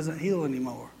 He doesn't heal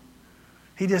anymore.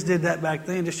 He just did that back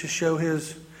then just to show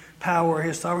His power,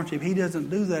 His sovereignty. He doesn't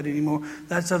do that anymore.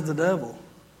 That's of the devil."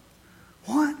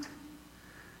 What?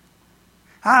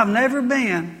 I've never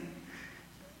been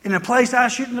in a place I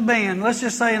shouldn't have been, let's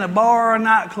just say in a bar or a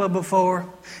nightclub before,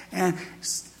 and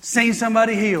seen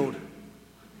somebody healed.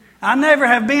 I never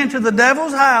have been to the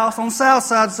devil's house on South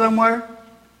Side somewhere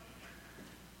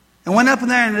and went up in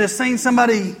there and just seen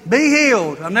somebody be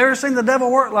healed. I've never seen the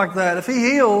devil work like that. If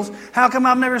he heals, how come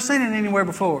I've never seen it anywhere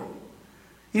before?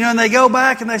 And they go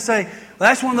back and they say, well,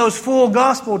 that's one of those full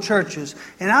gospel churches.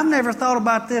 And I've never thought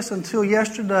about this until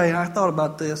yesterday, and I thought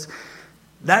about this.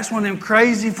 That's one of them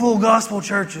crazy full gospel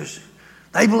churches.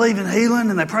 They believe in healing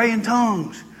and they pray in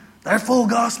tongues. They're full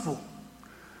gospel.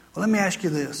 Well, let me ask you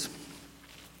this.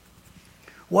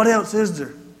 What else is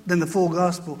there than the full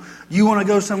gospel? You want to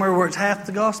go somewhere where it's half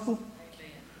the gospel?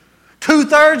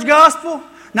 2/3 gospel?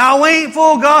 No, we ain't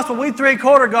full gospel. We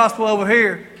 3/4 gospel over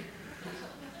here.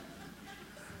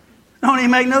 Don't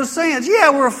even make no sense.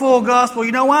 Yeah, we're a full gospel.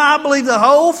 You know why? I believe the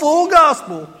whole full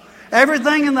gospel.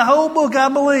 Everything in the whole book I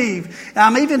believe.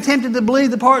 I'm even tempted to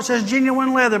believe the part that says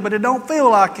genuine leather, but it don't feel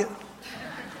like it.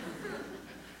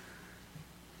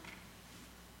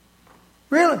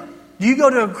 Really? Do you go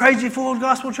to a crazy full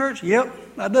gospel church? Yep,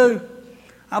 I do.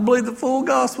 I believe the full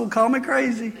gospel. Call me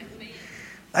crazy.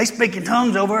 They speak in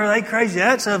tongues over there. They crazy.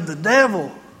 That's of the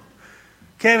devil.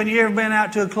 Kevin, you ever been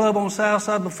out to a club on South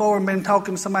Side before and been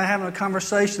talking to somebody, having a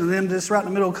conversation, and them just right in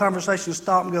the middle of the conversation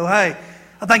stop and go, "Hey,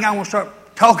 I think I want to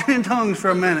start talking in tongues for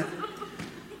a minute."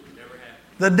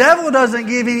 The devil doesn't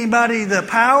give anybody the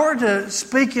power to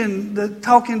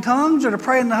talk in tongues or to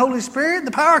pray in the Holy Spirit.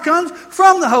 The power comes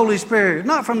from the Holy Spirit,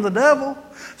 not from the devil.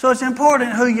 So it's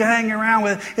important who you hang around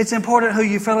with. It's important who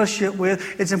you fellowship with.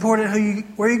 It's important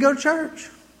where you go to church.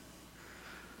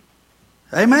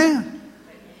 Amen.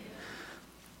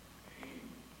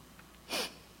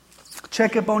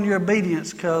 Check up on your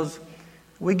obedience, because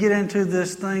we get into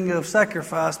this thing of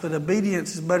sacrifice, but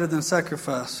obedience is better than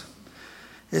sacrifice.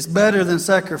 It's better than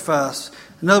sacrifice.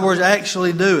 In other words,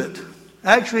 actually do it.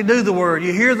 Actually do the Word.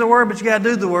 You hear the Word, but you got to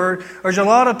do the Word. There's a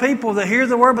lot of people that hear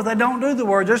the Word, but they don't do the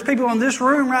Word. There's people in this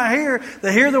room right here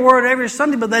that hear the Word every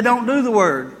Sunday, but they don't do the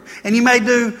Word. And you may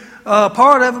do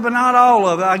part of it, but not all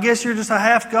of it. I guess you're just a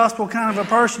half gospel kind of a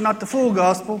person, not the full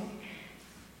gospel.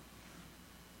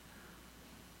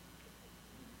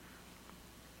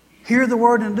 Hear the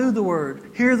Word and do the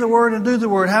Word. Hear the Word and do the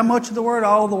Word. How much of the Word?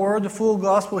 All the Word, the full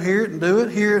gospel. Hear it and do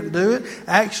it. Hear it and do it.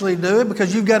 Actually do it,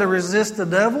 because you've got to resist the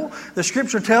devil. The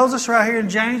Scripture tells us right here in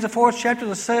James, the 4th chapter,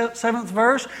 the 7th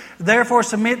verse, therefore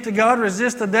submit to God,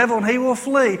 resist the devil, and he will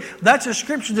flee. That's a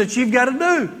Scripture that you've got to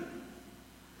do.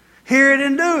 Hear it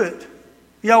and do it.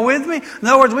 Y'all with me? In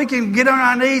other words, we can get on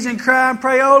our knees and cry and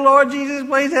pray, oh Lord Jesus,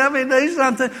 please help me do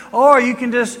something. Or you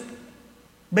can just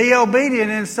be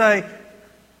obedient and say,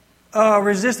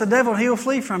 resist the devil and he'll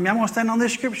flee from you. I'm going to stand on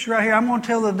this scripture right here. I'm going to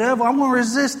tell the devil, I'm going to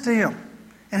resist him.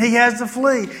 And he has to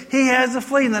flee. He has to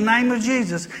flee in the name of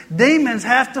Jesus. Demons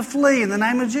have to flee in the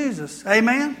name of Jesus.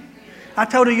 Amen? I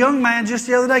told a young man just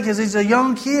the other day, because he's a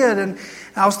young kid, and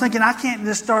I was thinking, I can't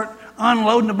just start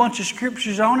unloading a bunch of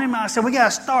scriptures on him. I said, we got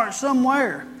to start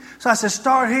somewhere. So I said,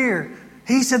 start here.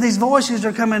 He said, these voices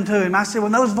are coming to him. I said,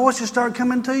 when those voices start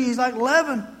coming to you, he's like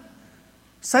 11.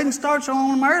 Satan starts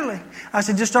on him early. I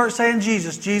said, just start saying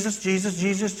Jesus, Jesus, Jesus,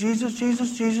 Jesus, Jesus,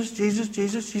 Jesus, Jesus, Jesus,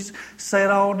 Jesus, Jesus. Say it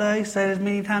all day. Say it as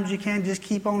many times as you can. Just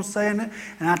keep on saying it.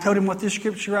 And I told him what this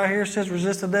scripture right here says,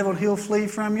 resist the devil and he'll flee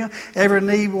from you. Every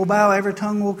knee will bow, every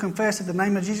tongue will confess at the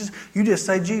name of Jesus. You just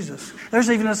say Jesus.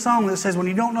 There's even a song that says, when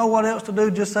you don't know what else to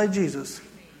do, just say Jesus.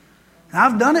 And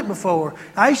I've done it before.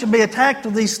 I used to be attacked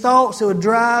with these thoughts that would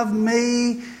drive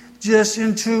me just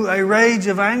into a rage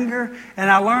of anger. And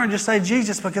I learned to say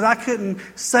Jesus, because I couldn't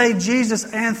say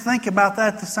Jesus and think about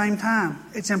that at the same time.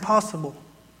 It's impossible.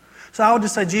 So I would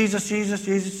just say Jesus, Jesus,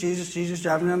 Jesus, Jesus, Jesus,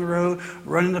 driving down the road,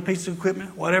 running a piece of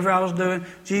equipment, whatever I was doing.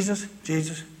 Jesus,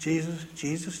 Jesus, Jesus,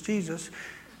 Jesus, Jesus.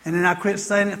 And then I quit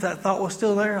saying it. If that thought was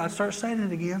still there, I'd start saying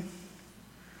it again.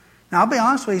 Now I'll be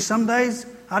honest with you, some days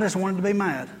I just wanted to be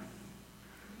mad.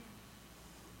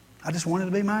 I just wanted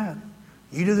to be mad.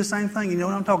 You do the same thing. You know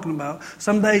what I'm talking about.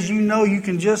 Some days you know you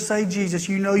can just say Jesus.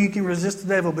 You know you can resist the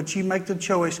devil, but you make the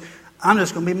choice. I'm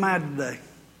just going to be mad today.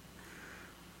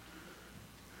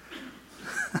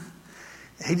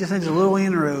 He just needs a little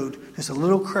inroad, just a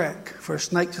little crack for a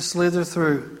snake to slither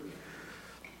through.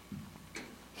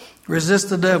 Resist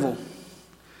the devil.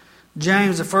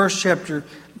 James, the 1st chapter.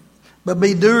 But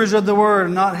be doers of the word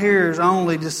and not hearers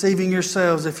only, deceiving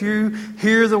yourselves. If you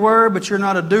hear the word, but you're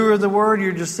not a doer of the word,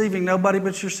 you're deceiving nobody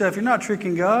but yourself. You're not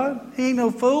tricking God. He ain't no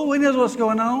fool. He knows what's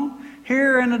going on.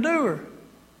 Hearer and a doer.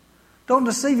 Don't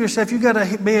deceive yourself. You've got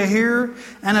to be a hearer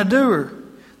and a doer.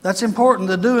 That's important,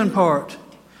 the doing part.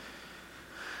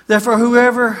 Therefore,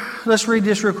 whoever, let's read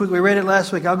this real quick. We read it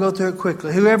last week. I'll go through it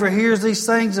quickly. Whoever hears these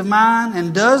things of mine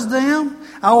and does them,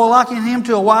 I will liken him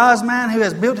to a wise man who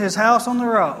has built his house on the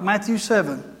rock. Matthew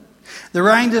 7. The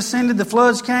rain descended, the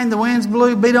floods came, the winds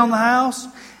blew, beat on the house,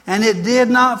 and it did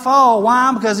not fall.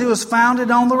 Why? Because it was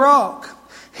founded on the rock.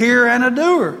 Hearer and a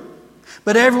doer.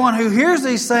 But everyone who hears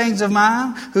these sayings of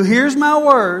mine, who hears my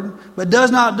word, but does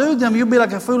not do them, you'll be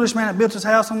like a foolish man that built his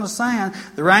house on the sand.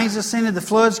 The rains descended, the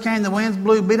floods came, the winds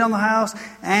blew, beat on the house,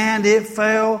 and it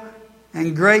fell,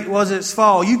 and great was its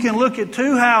fall. You can look at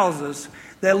two houses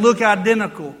that look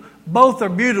identical. Both are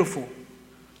beautiful.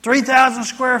 3,000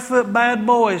 square foot bad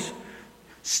boys.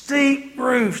 Steep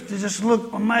roofs that just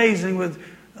look amazing with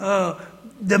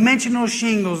dimensional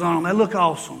shingles on them. They look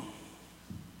awesome.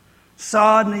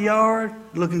 Sod in the yard,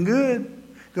 looking good.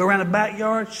 Go around the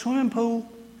backyard, swimming pool.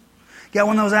 Got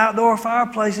one of those outdoor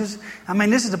fireplaces. I mean,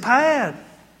 this is a pad.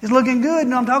 It's looking good. You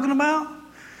know what I'm talking about?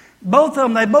 Both of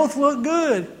them, they both look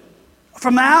good.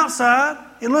 From the outside,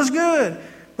 it looks good.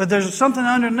 But there's something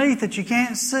underneath that you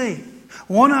can't see.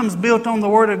 One of them's built on the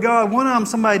Word of God. One of them,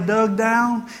 somebody dug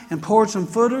down and poured some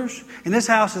footers. And this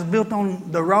house is built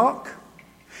on the rock.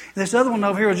 And this other one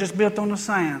over here is just built on the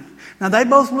sand. Now, they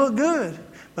both look good.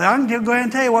 But I can go ahead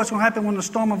and tell you what's going to happen when the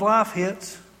storm of life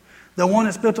hits. The one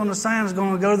that's built on the sand is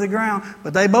going to go to the ground.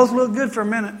 But they both look good for a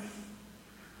minute.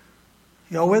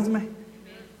 Y'all with me?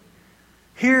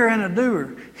 Hearer and a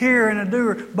doer. Hearer and a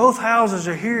doer. Both houses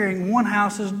are hearing. One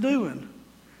house is doing.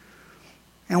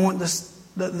 And when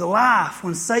the life,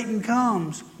 when Satan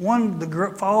comes,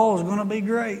 the fall is going to be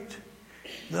great.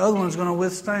 The other one's going to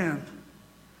withstand.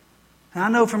 And I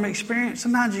know from experience,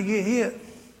 sometimes you get hit.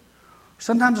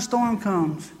 Sometimes a storm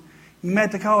comes. You may have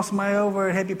to call somebody over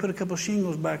and help you put a couple of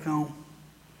shingles back on.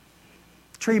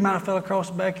 A tree might have fell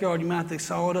across the backyard. You might have to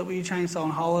saw it up with your chainsaw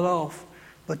and haul it off.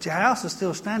 But your house is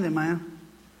still standing, man. Amen.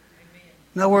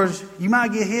 In other words, you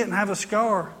might get hit and have a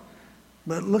scar.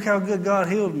 But look how good God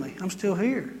healed me. I'm still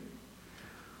here.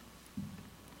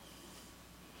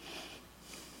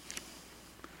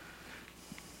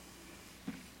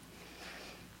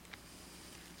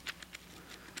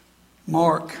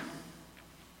 Mark,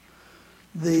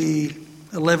 the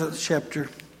 11th chapter,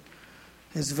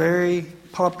 is very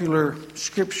popular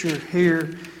scripture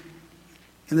here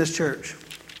in this church.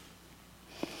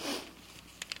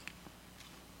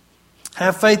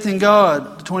 Have faith in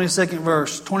God, the 22nd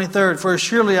verse. 23rd, for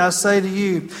surely I say to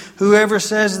you, whoever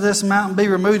says to this mountain, be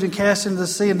removed and cast into the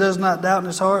sea, and does not doubt in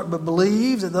his heart, but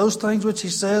believes that those things which he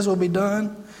says will be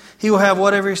done, he will have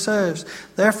whatever he says.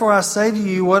 Therefore I say to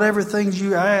you, whatever things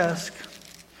you ask,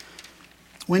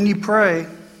 when you pray,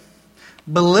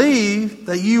 believe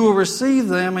that you will receive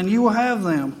them and you will have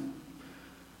them.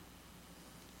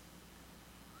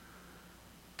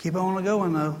 Keep on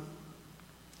going though.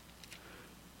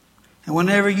 And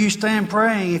whenever you stand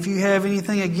praying, if you have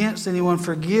anything against anyone,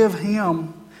 forgive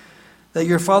him, that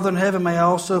your Father in heaven may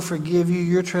also forgive you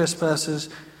your trespasses.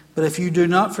 But if you do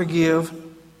not forgive,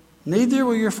 neither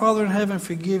will your Father in heaven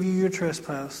forgive you your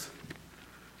trespass.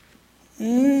 I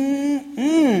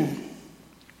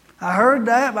heard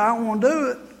that, but I don't want to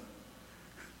do it.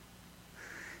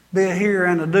 Be a hearer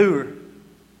and a doer.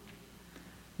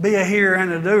 Be a hearer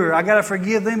and a doer. I got to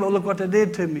forgive them, but look what they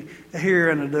did to me. A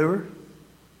hearer and a doer.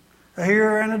 A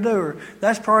hearer and a doer.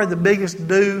 That's probably the biggest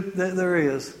do that there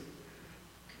is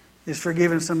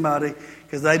forgiving somebody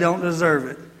because they don't deserve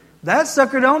it. That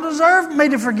sucker don't deserve me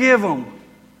to forgive them.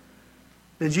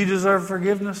 Did you deserve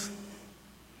forgiveness?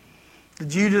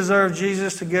 Did you deserve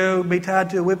Jesus to go be tied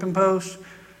to a whipping post,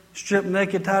 stripped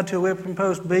naked, tied to a whipping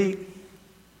post, beat,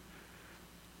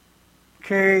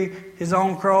 carry his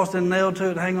own cross and nailed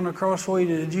to it, hang on the cross for you?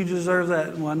 Did you deserve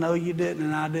that? Well, no, you didn't,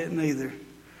 and I didn't either.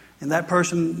 And that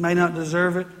person may not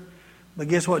deserve it, but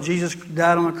guess what? Jesus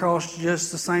died on the cross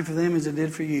just the same for them as it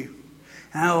did for you.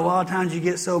 And I know a lot of times you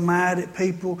get so mad at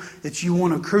people that you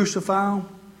want to crucify them,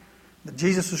 but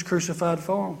Jesus was crucified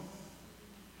for them.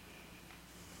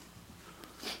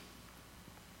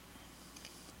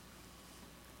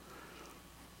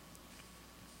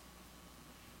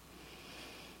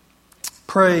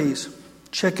 Praise.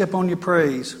 Check up on your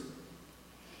praise.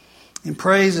 And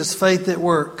praise is faith at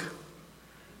work.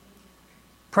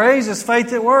 Praise is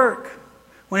faith at work.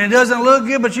 When it doesn't look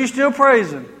good, but you're still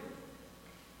praising.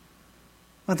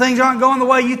 When things aren't going the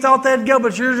way you thought they'd go,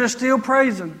 but you're just still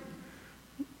praising.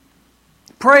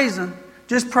 Praising.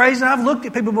 Just praising. I've looked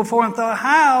at people before and thought,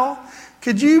 how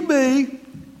could you be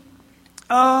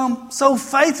so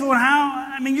faithful?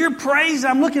 And you're praising.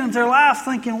 I'm looking at their life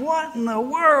thinking, what in the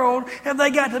world have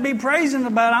they got to be praising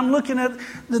about? I'm looking at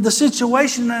the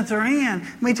situation that they're in.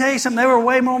 Let me tell you something. They were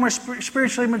way more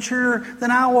spiritually mature than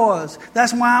I was.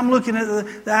 That's why I'm looking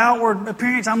at the outward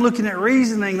appearance. I'm looking at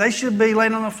reasoning. They should be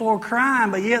laying on the floor crying,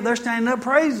 but yet they're standing up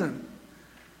praising.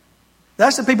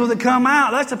 That's the people that come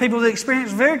out. That's the people that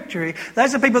experience victory.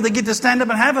 That's the people that get to stand up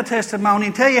and have a testimony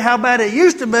and tell you how bad it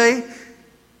used to be.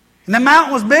 And the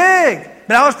mountain was big,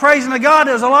 but I was praising the God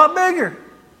that was a lot bigger.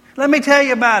 Let me tell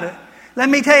you about it. Let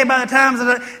me tell you about the times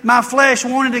that my flesh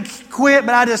wanted to quit,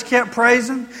 but I just kept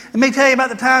praising. Let me tell you about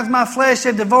the times my flesh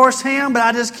had divorced Him, but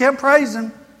I just kept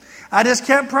praising. I just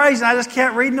kept praising. I just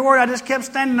kept reading the Word. I just kept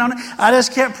standing on it. I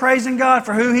just kept praising God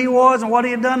for who He was and what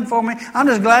He had done for me. I'm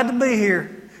just glad to be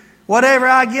here. Whatever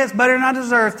I get is better than I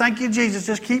deserve. Thank you, Jesus.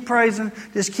 Just keep praising.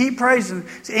 Just keep praising.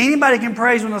 See, anybody can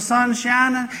praise when the sun's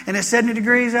shining and it's 70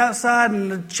 degrees outside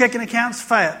and the checking account's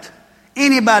fat.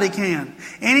 Anybody can.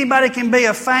 Anybody can be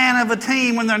a fan of a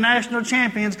team when they're national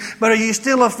champions, but are you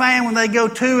still a fan when they go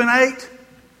 2-8?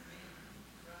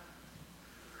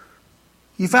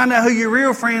 You find out who your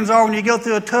real friends are when you go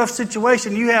through a tough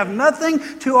situation. You have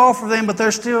nothing to offer them, but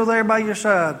they're still there by your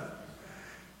side.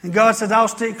 And God says, I'll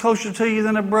stick closer to you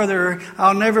than a brother.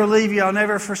 I'll never leave you. I'll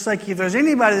never forsake you. If there's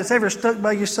anybody that's ever stuck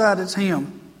by your side, it's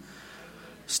Him.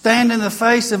 Stand in the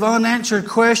face of unanswered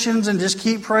questions and just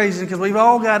keep praising, because we've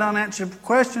all got unanswered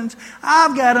questions.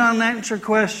 I've got unanswered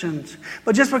questions.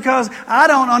 But just because I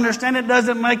don't understand it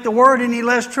doesn't make the Word any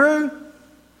less true.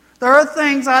 There are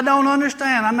things I don't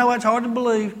understand. I know it's hard to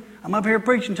believe. I'm up here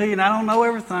preaching to you and I don't know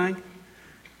everything.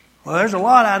 Well, there's a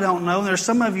lot I don't know. There's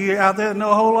some of you out there that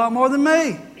know a whole lot more than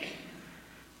me.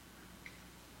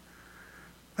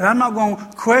 But I'm not going to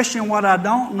question what I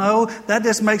don't know. That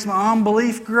just makes my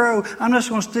unbelief grow. I'm just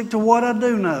going to stick to what I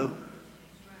do know.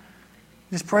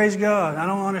 Just praise God. I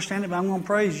don't understand it, but I'm going to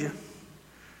praise you.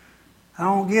 I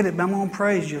don't get it, but I'm going to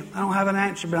praise you. I don't have an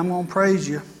answer, but I'm going to praise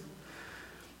you.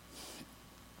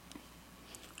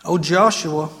 Oh,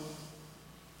 Joshua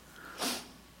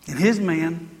and his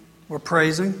men were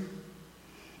praising.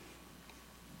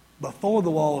 before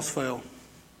the walls fell.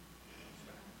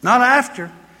 Not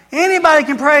after. Anybody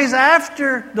can praise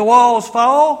after the walls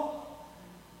fall.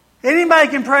 Anybody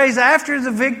can praise after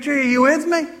the victory. Are you with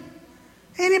me?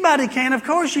 Anybody can. Of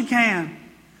course you can.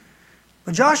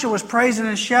 But Joshua was praising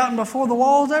and shouting before the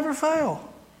walls ever fell.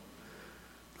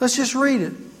 Let's just read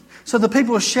it. So the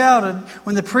people shouted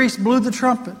when the priest blew the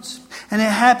trumpets. And it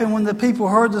happened when the people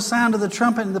heard the sound of the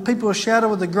trumpet, and the people shouted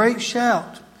with a great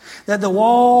shout, that the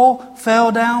wall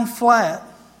fell down flat.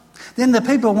 Then the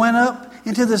people went up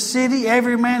into the city,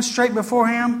 every man straight before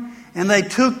him, and they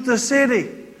took the city.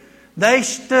 They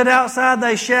stood outside,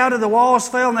 they shouted, the walls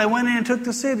fell, and they went in and took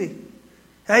the city.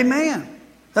 Amen.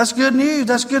 That's good news.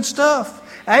 That's good stuff.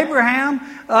 Abraham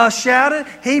shouted,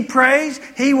 he praised,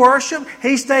 he worshiped,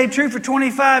 he stayed true for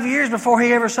 25 years before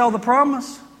he ever saw the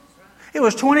promise. It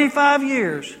was 25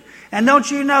 years. And don't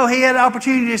you know he had an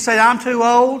opportunity to say, I'm too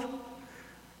old?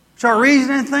 Start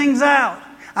reasoning things out.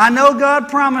 I know God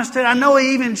promised it. I know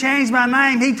He even changed my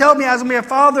name. He told me I was going to be a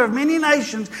father of many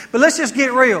nations. But let's just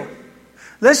get real.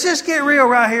 Let's just get real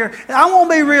right here. I won't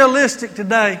be realistic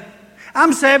today.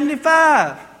 I'm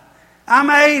 75. I'm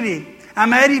 80.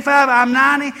 I'm 85. I'm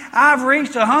 90. I've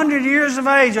reached 100 years of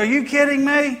age. Are you kidding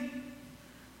me?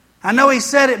 I know He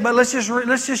said it, but let's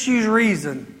just use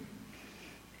reason.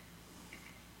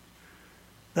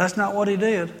 That's not what He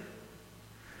did.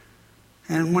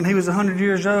 And when He was 100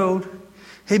 years old,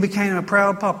 He became a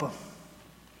proud papa.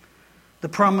 The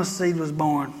promised seed was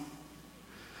born.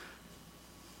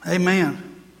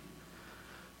 Amen.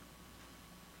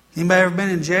 Anybody ever been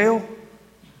in jail?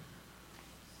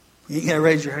 You ain't got to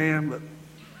raise your hand, but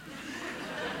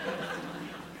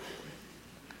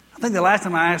I think the last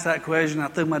time I asked that question, I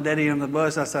threw my daddy on the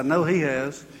bus. I said, no, he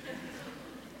has.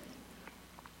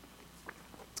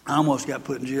 I almost got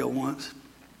put in jail once.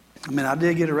 I mean, I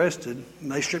did get arrested.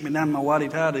 They stripped me down to my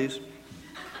whitey-tidies.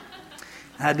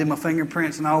 I had to do my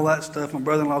fingerprints and all that stuff. My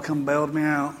brother-in-law come and bailed me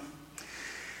out.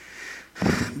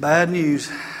 Bad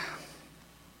news.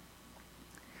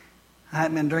 I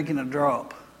hadn't been drinking a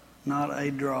drop. Not a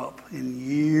drop in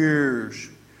years.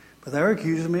 But they were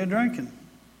accusing me of drinking.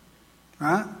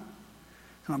 Right?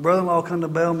 So my brother-in-law come to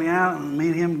bail me out, and me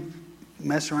and him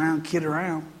mess around, kid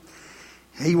around.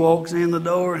 He walks in the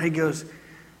door and he goes,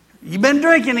 you been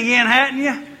drinking again, hadn't you?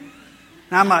 And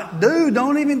I'm like, dude,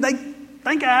 don't even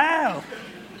think I have.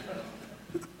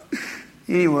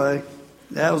 Anyway,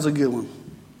 that was a good one.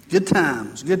 Good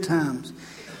times, good times.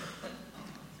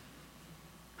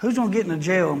 Who's going to get into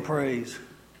jail and praise?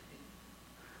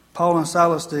 Paul and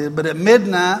Silas did. But at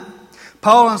midnight,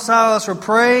 Paul and Silas were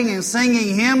praying and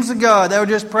singing hymns of God. They were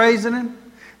just praising Him.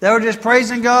 They were just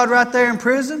praising God right there in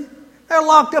prison. They were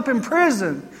locked up in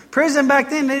prison. Prison back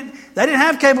then, they didn't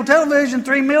have cable television,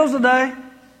 3 meals a day.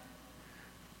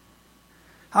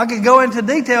 I could go into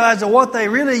detail as to what they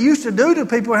really used to do to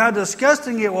people and how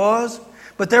disgusting it was.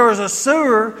 But there was a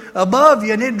sewer above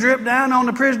you and it dripped down on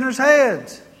the prisoners'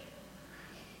 heads.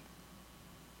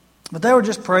 But they were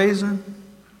just praising,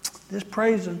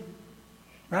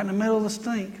 right in the middle of the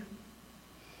stink.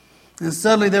 And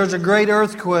suddenly there was a great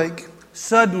earthquake.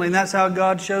 Suddenly, and that's how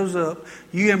God shows up.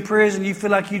 You in prison, you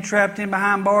feel like you trapped in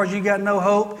behind bars, you got no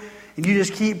hope, and you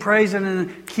just keep praising,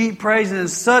 and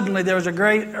suddenly there was a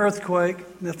great earthquake.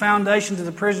 The foundations of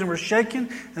the prison were shaken.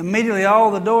 Immediately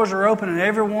all the doors were open and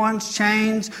everyone's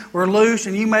chains were loose,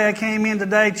 and you may have came in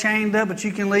today chained up, but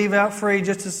you can leave out free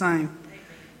just the same.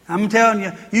 I'm telling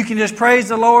you, you can just praise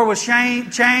the Lord with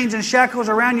chains and shackles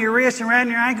around your wrists and around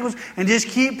your ankles, and just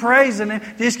keep praising Him.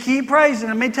 Just keep praising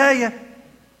Him. Let me tell you,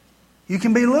 you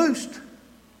can be loosed.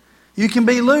 You can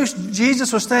be loosed.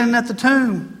 Jesus was standing at the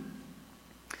tomb.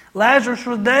 Lazarus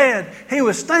was dead. He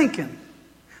was stinking.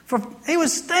 He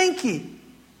was stinky.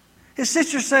 His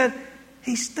sister said,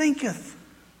 He stinketh.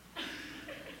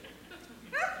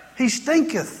 He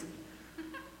stinketh.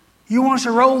 You want us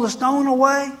to roll the stone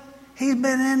away? He's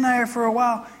been in there for a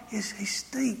while. He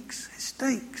stinks. He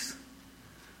stinks.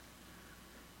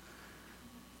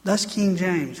 That's King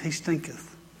James. He stinketh.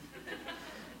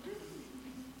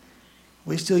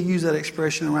 We still use that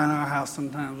expression around our house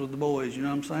sometimes with the boys. You know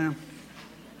what I'm saying?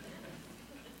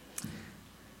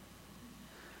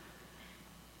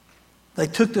 They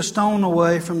took the stone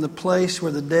away from the place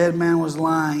where the dead man was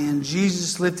lying, and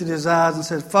Jesus lifted His eyes and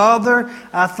said, Father,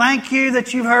 I thank You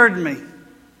that You've heard me.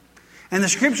 And the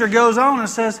scripture goes on and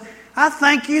says, I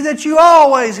thank You that You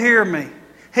always hear me.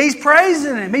 He's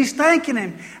praising Him. He's thanking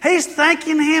Him. He's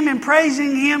thanking Him and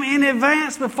praising Him in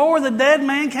advance before the dead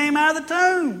man came out of the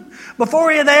tomb.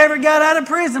 Before they ever got out of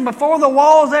prison. Before the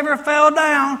walls ever fell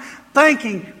down.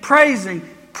 Thanking, praising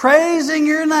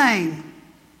Your name.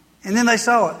 And then they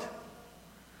saw it.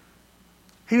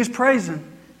 He was praising.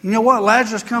 You know what?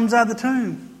 Lazarus comes out of the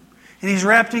tomb. And he's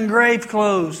wrapped in grave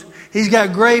clothes. He's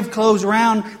got grave clothes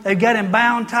around. They've got him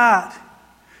bound tight.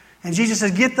 And Jesus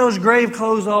says, get those grave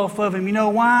clothes off of him. You know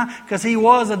why? Because he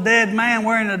was a dead man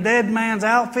wearing a dead man's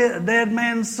outfit, a dead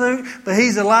man's suit. But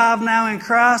he's alive now in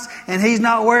Christ. And he's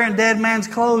not wearing dead man's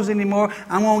clothes anymore.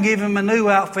 I'm going to give him a new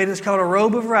outfit. It's called a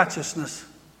robe of righteousness.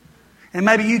 And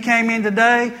maybe you came in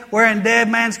today wearing dead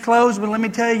man's clothes. But let me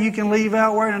tell you, you can leave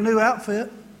out wearing a new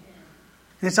outfit.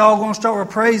 And it's all going to start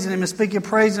with praising Him. And speaking of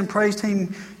praise and praise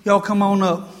team, y'all come on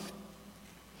up.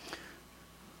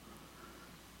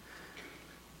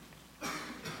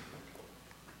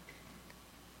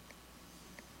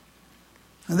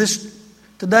 And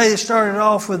today it started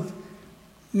off with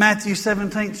Matthew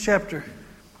 17th chapter.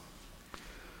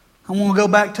 I want to go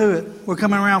back to it. We're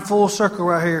coming around full circle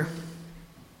right here.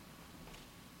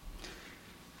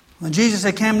 When Jesus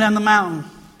had come down the mountain,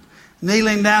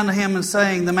 kneeling down to Him and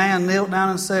saying, the man knelt down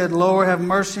and said, Lord, have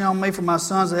mercy on me, for my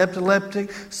son's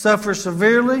epileptic, suffers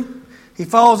severely. He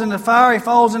falls into fire, he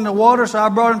falls into water, so I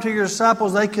brought him to your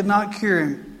disciples. They could not cure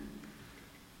him.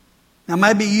 Now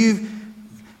maybe you've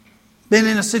been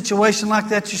in a situation like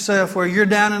that yourself, where you're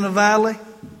down in a valley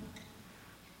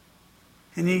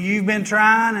and you've been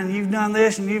trying and you've done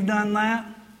this and you've done that,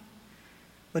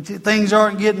 but things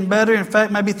aren't getting better. In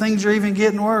fact, maybe things are even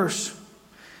getting worse.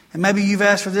 And maybe you've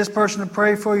asked for this person to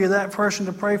pray for you, that person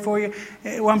to pray for you.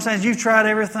 What I'm saying is you've tried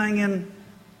everything in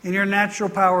your natural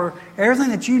power, everything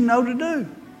that you know to do.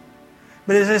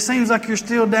 But it seems like you're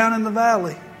still down in the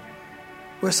valley.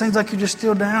 Well, it seems like you're just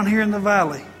still down here in the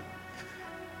valley.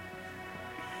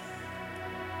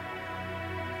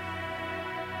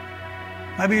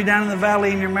 Maybe you're down in the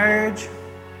valley in your marriage.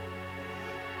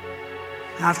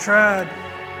 I've tried.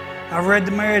 I've read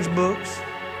the marriage books.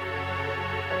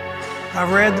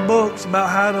 I've read the books about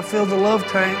how to fill the love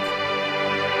tank.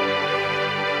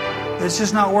 It's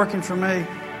just not working for me.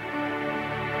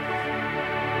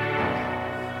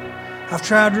 I've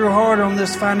tried real hard on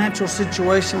this financial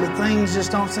situation, but things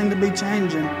just don't seem to be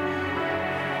changing.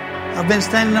 I've been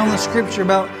standing on the scripture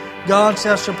about God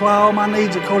shall supply all my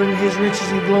needs according to His riches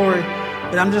and glory.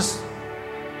 But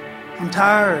I'm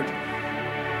tired.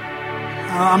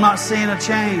 I'm not seeing a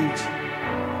change.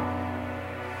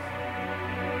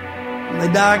 They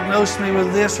diagnosed me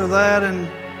with this or that, and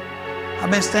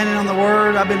I've been standing on the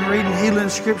Word. I've been reading healing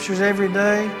scriptures every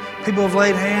day. People have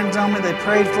laid hands on me. They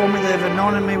prayed for me. They've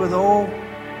anointed me with oil.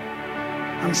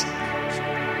 I'm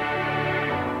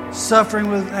suffering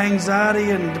with anxiety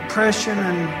and depression,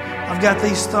 and I've got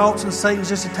these thoughts, and Satan's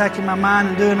just attacking my mind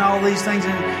and doing all these things.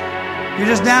 And you're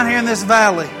just down here in this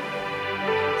valley.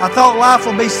 I thought life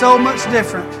would be so much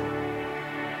different.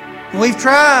 And we've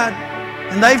tried,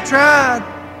 and they've tried,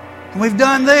 and we've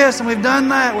done this and we've done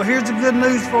that. Well, here's the good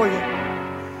news for you.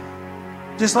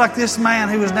 Just like this man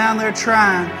who was down there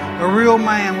trying, a real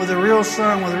man with a real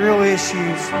son with real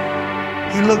issues,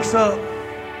 he looks up,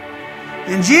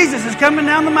 and Jesus is coming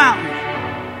down the mountain.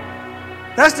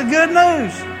 That's the good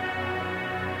news.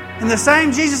 And the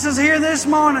same Jesus is here this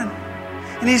morning.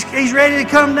 And He's ready to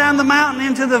come down the mountain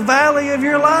into the valley of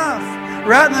your life.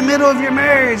 Right in the middle of your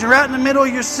marriage, right in the middle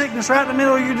of your sickness, right in the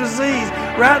middle of your disease,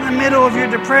 right in the middle of your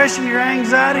depression, your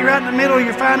anxiety, right in the middle of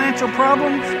your financial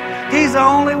problems. He's the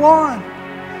only one.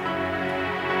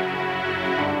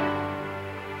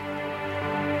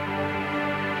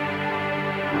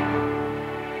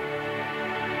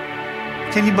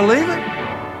 Can you believe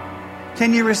it?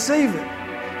 Can you receive it?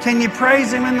 Can you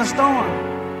praise Him in the storm?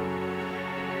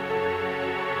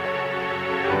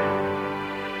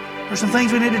 There's some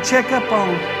things we need to check up on.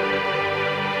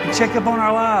 And check up on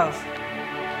our lives.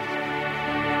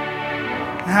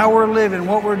 And how we're living,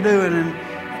 what we're doing, and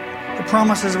the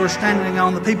promises we're standing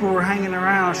on, the people we're hanging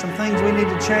around. Some things we need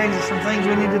to change, or some things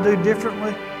we need to do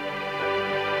differently.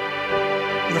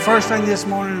 But the first thing this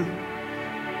morning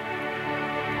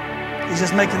is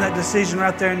just making that decision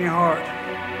right there in your heart.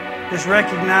 Just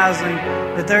recognizing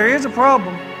that there is a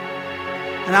problem,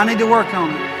 and I need to work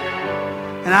on it.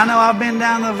 And I know I've been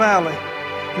down the valley,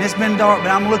 and it's been dark, but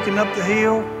I'm looking up the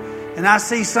hill, and I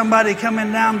see somebody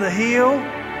coming down the hill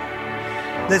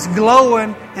that's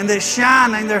glowing and that's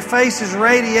shining. Their face is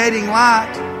radiating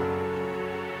light,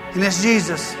 and it's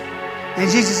Jesus. And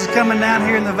Jesus is coming down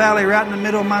here in the valley right in the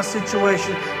middle of my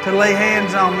situation to lay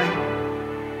hands on me.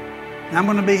 And I'm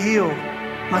going to be healed.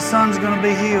 My son's going to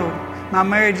be healed. My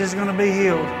marriage is going to be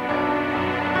healed.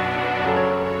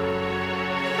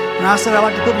 And I said I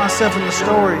like to put myself in the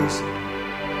stories.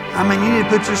 I mean, you need to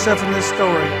put yourself in this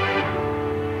story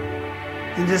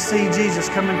and just see Jesus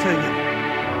coming to you.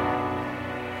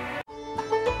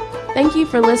 Thank you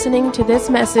for listening to this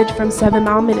message from 7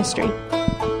 Mile Ministry.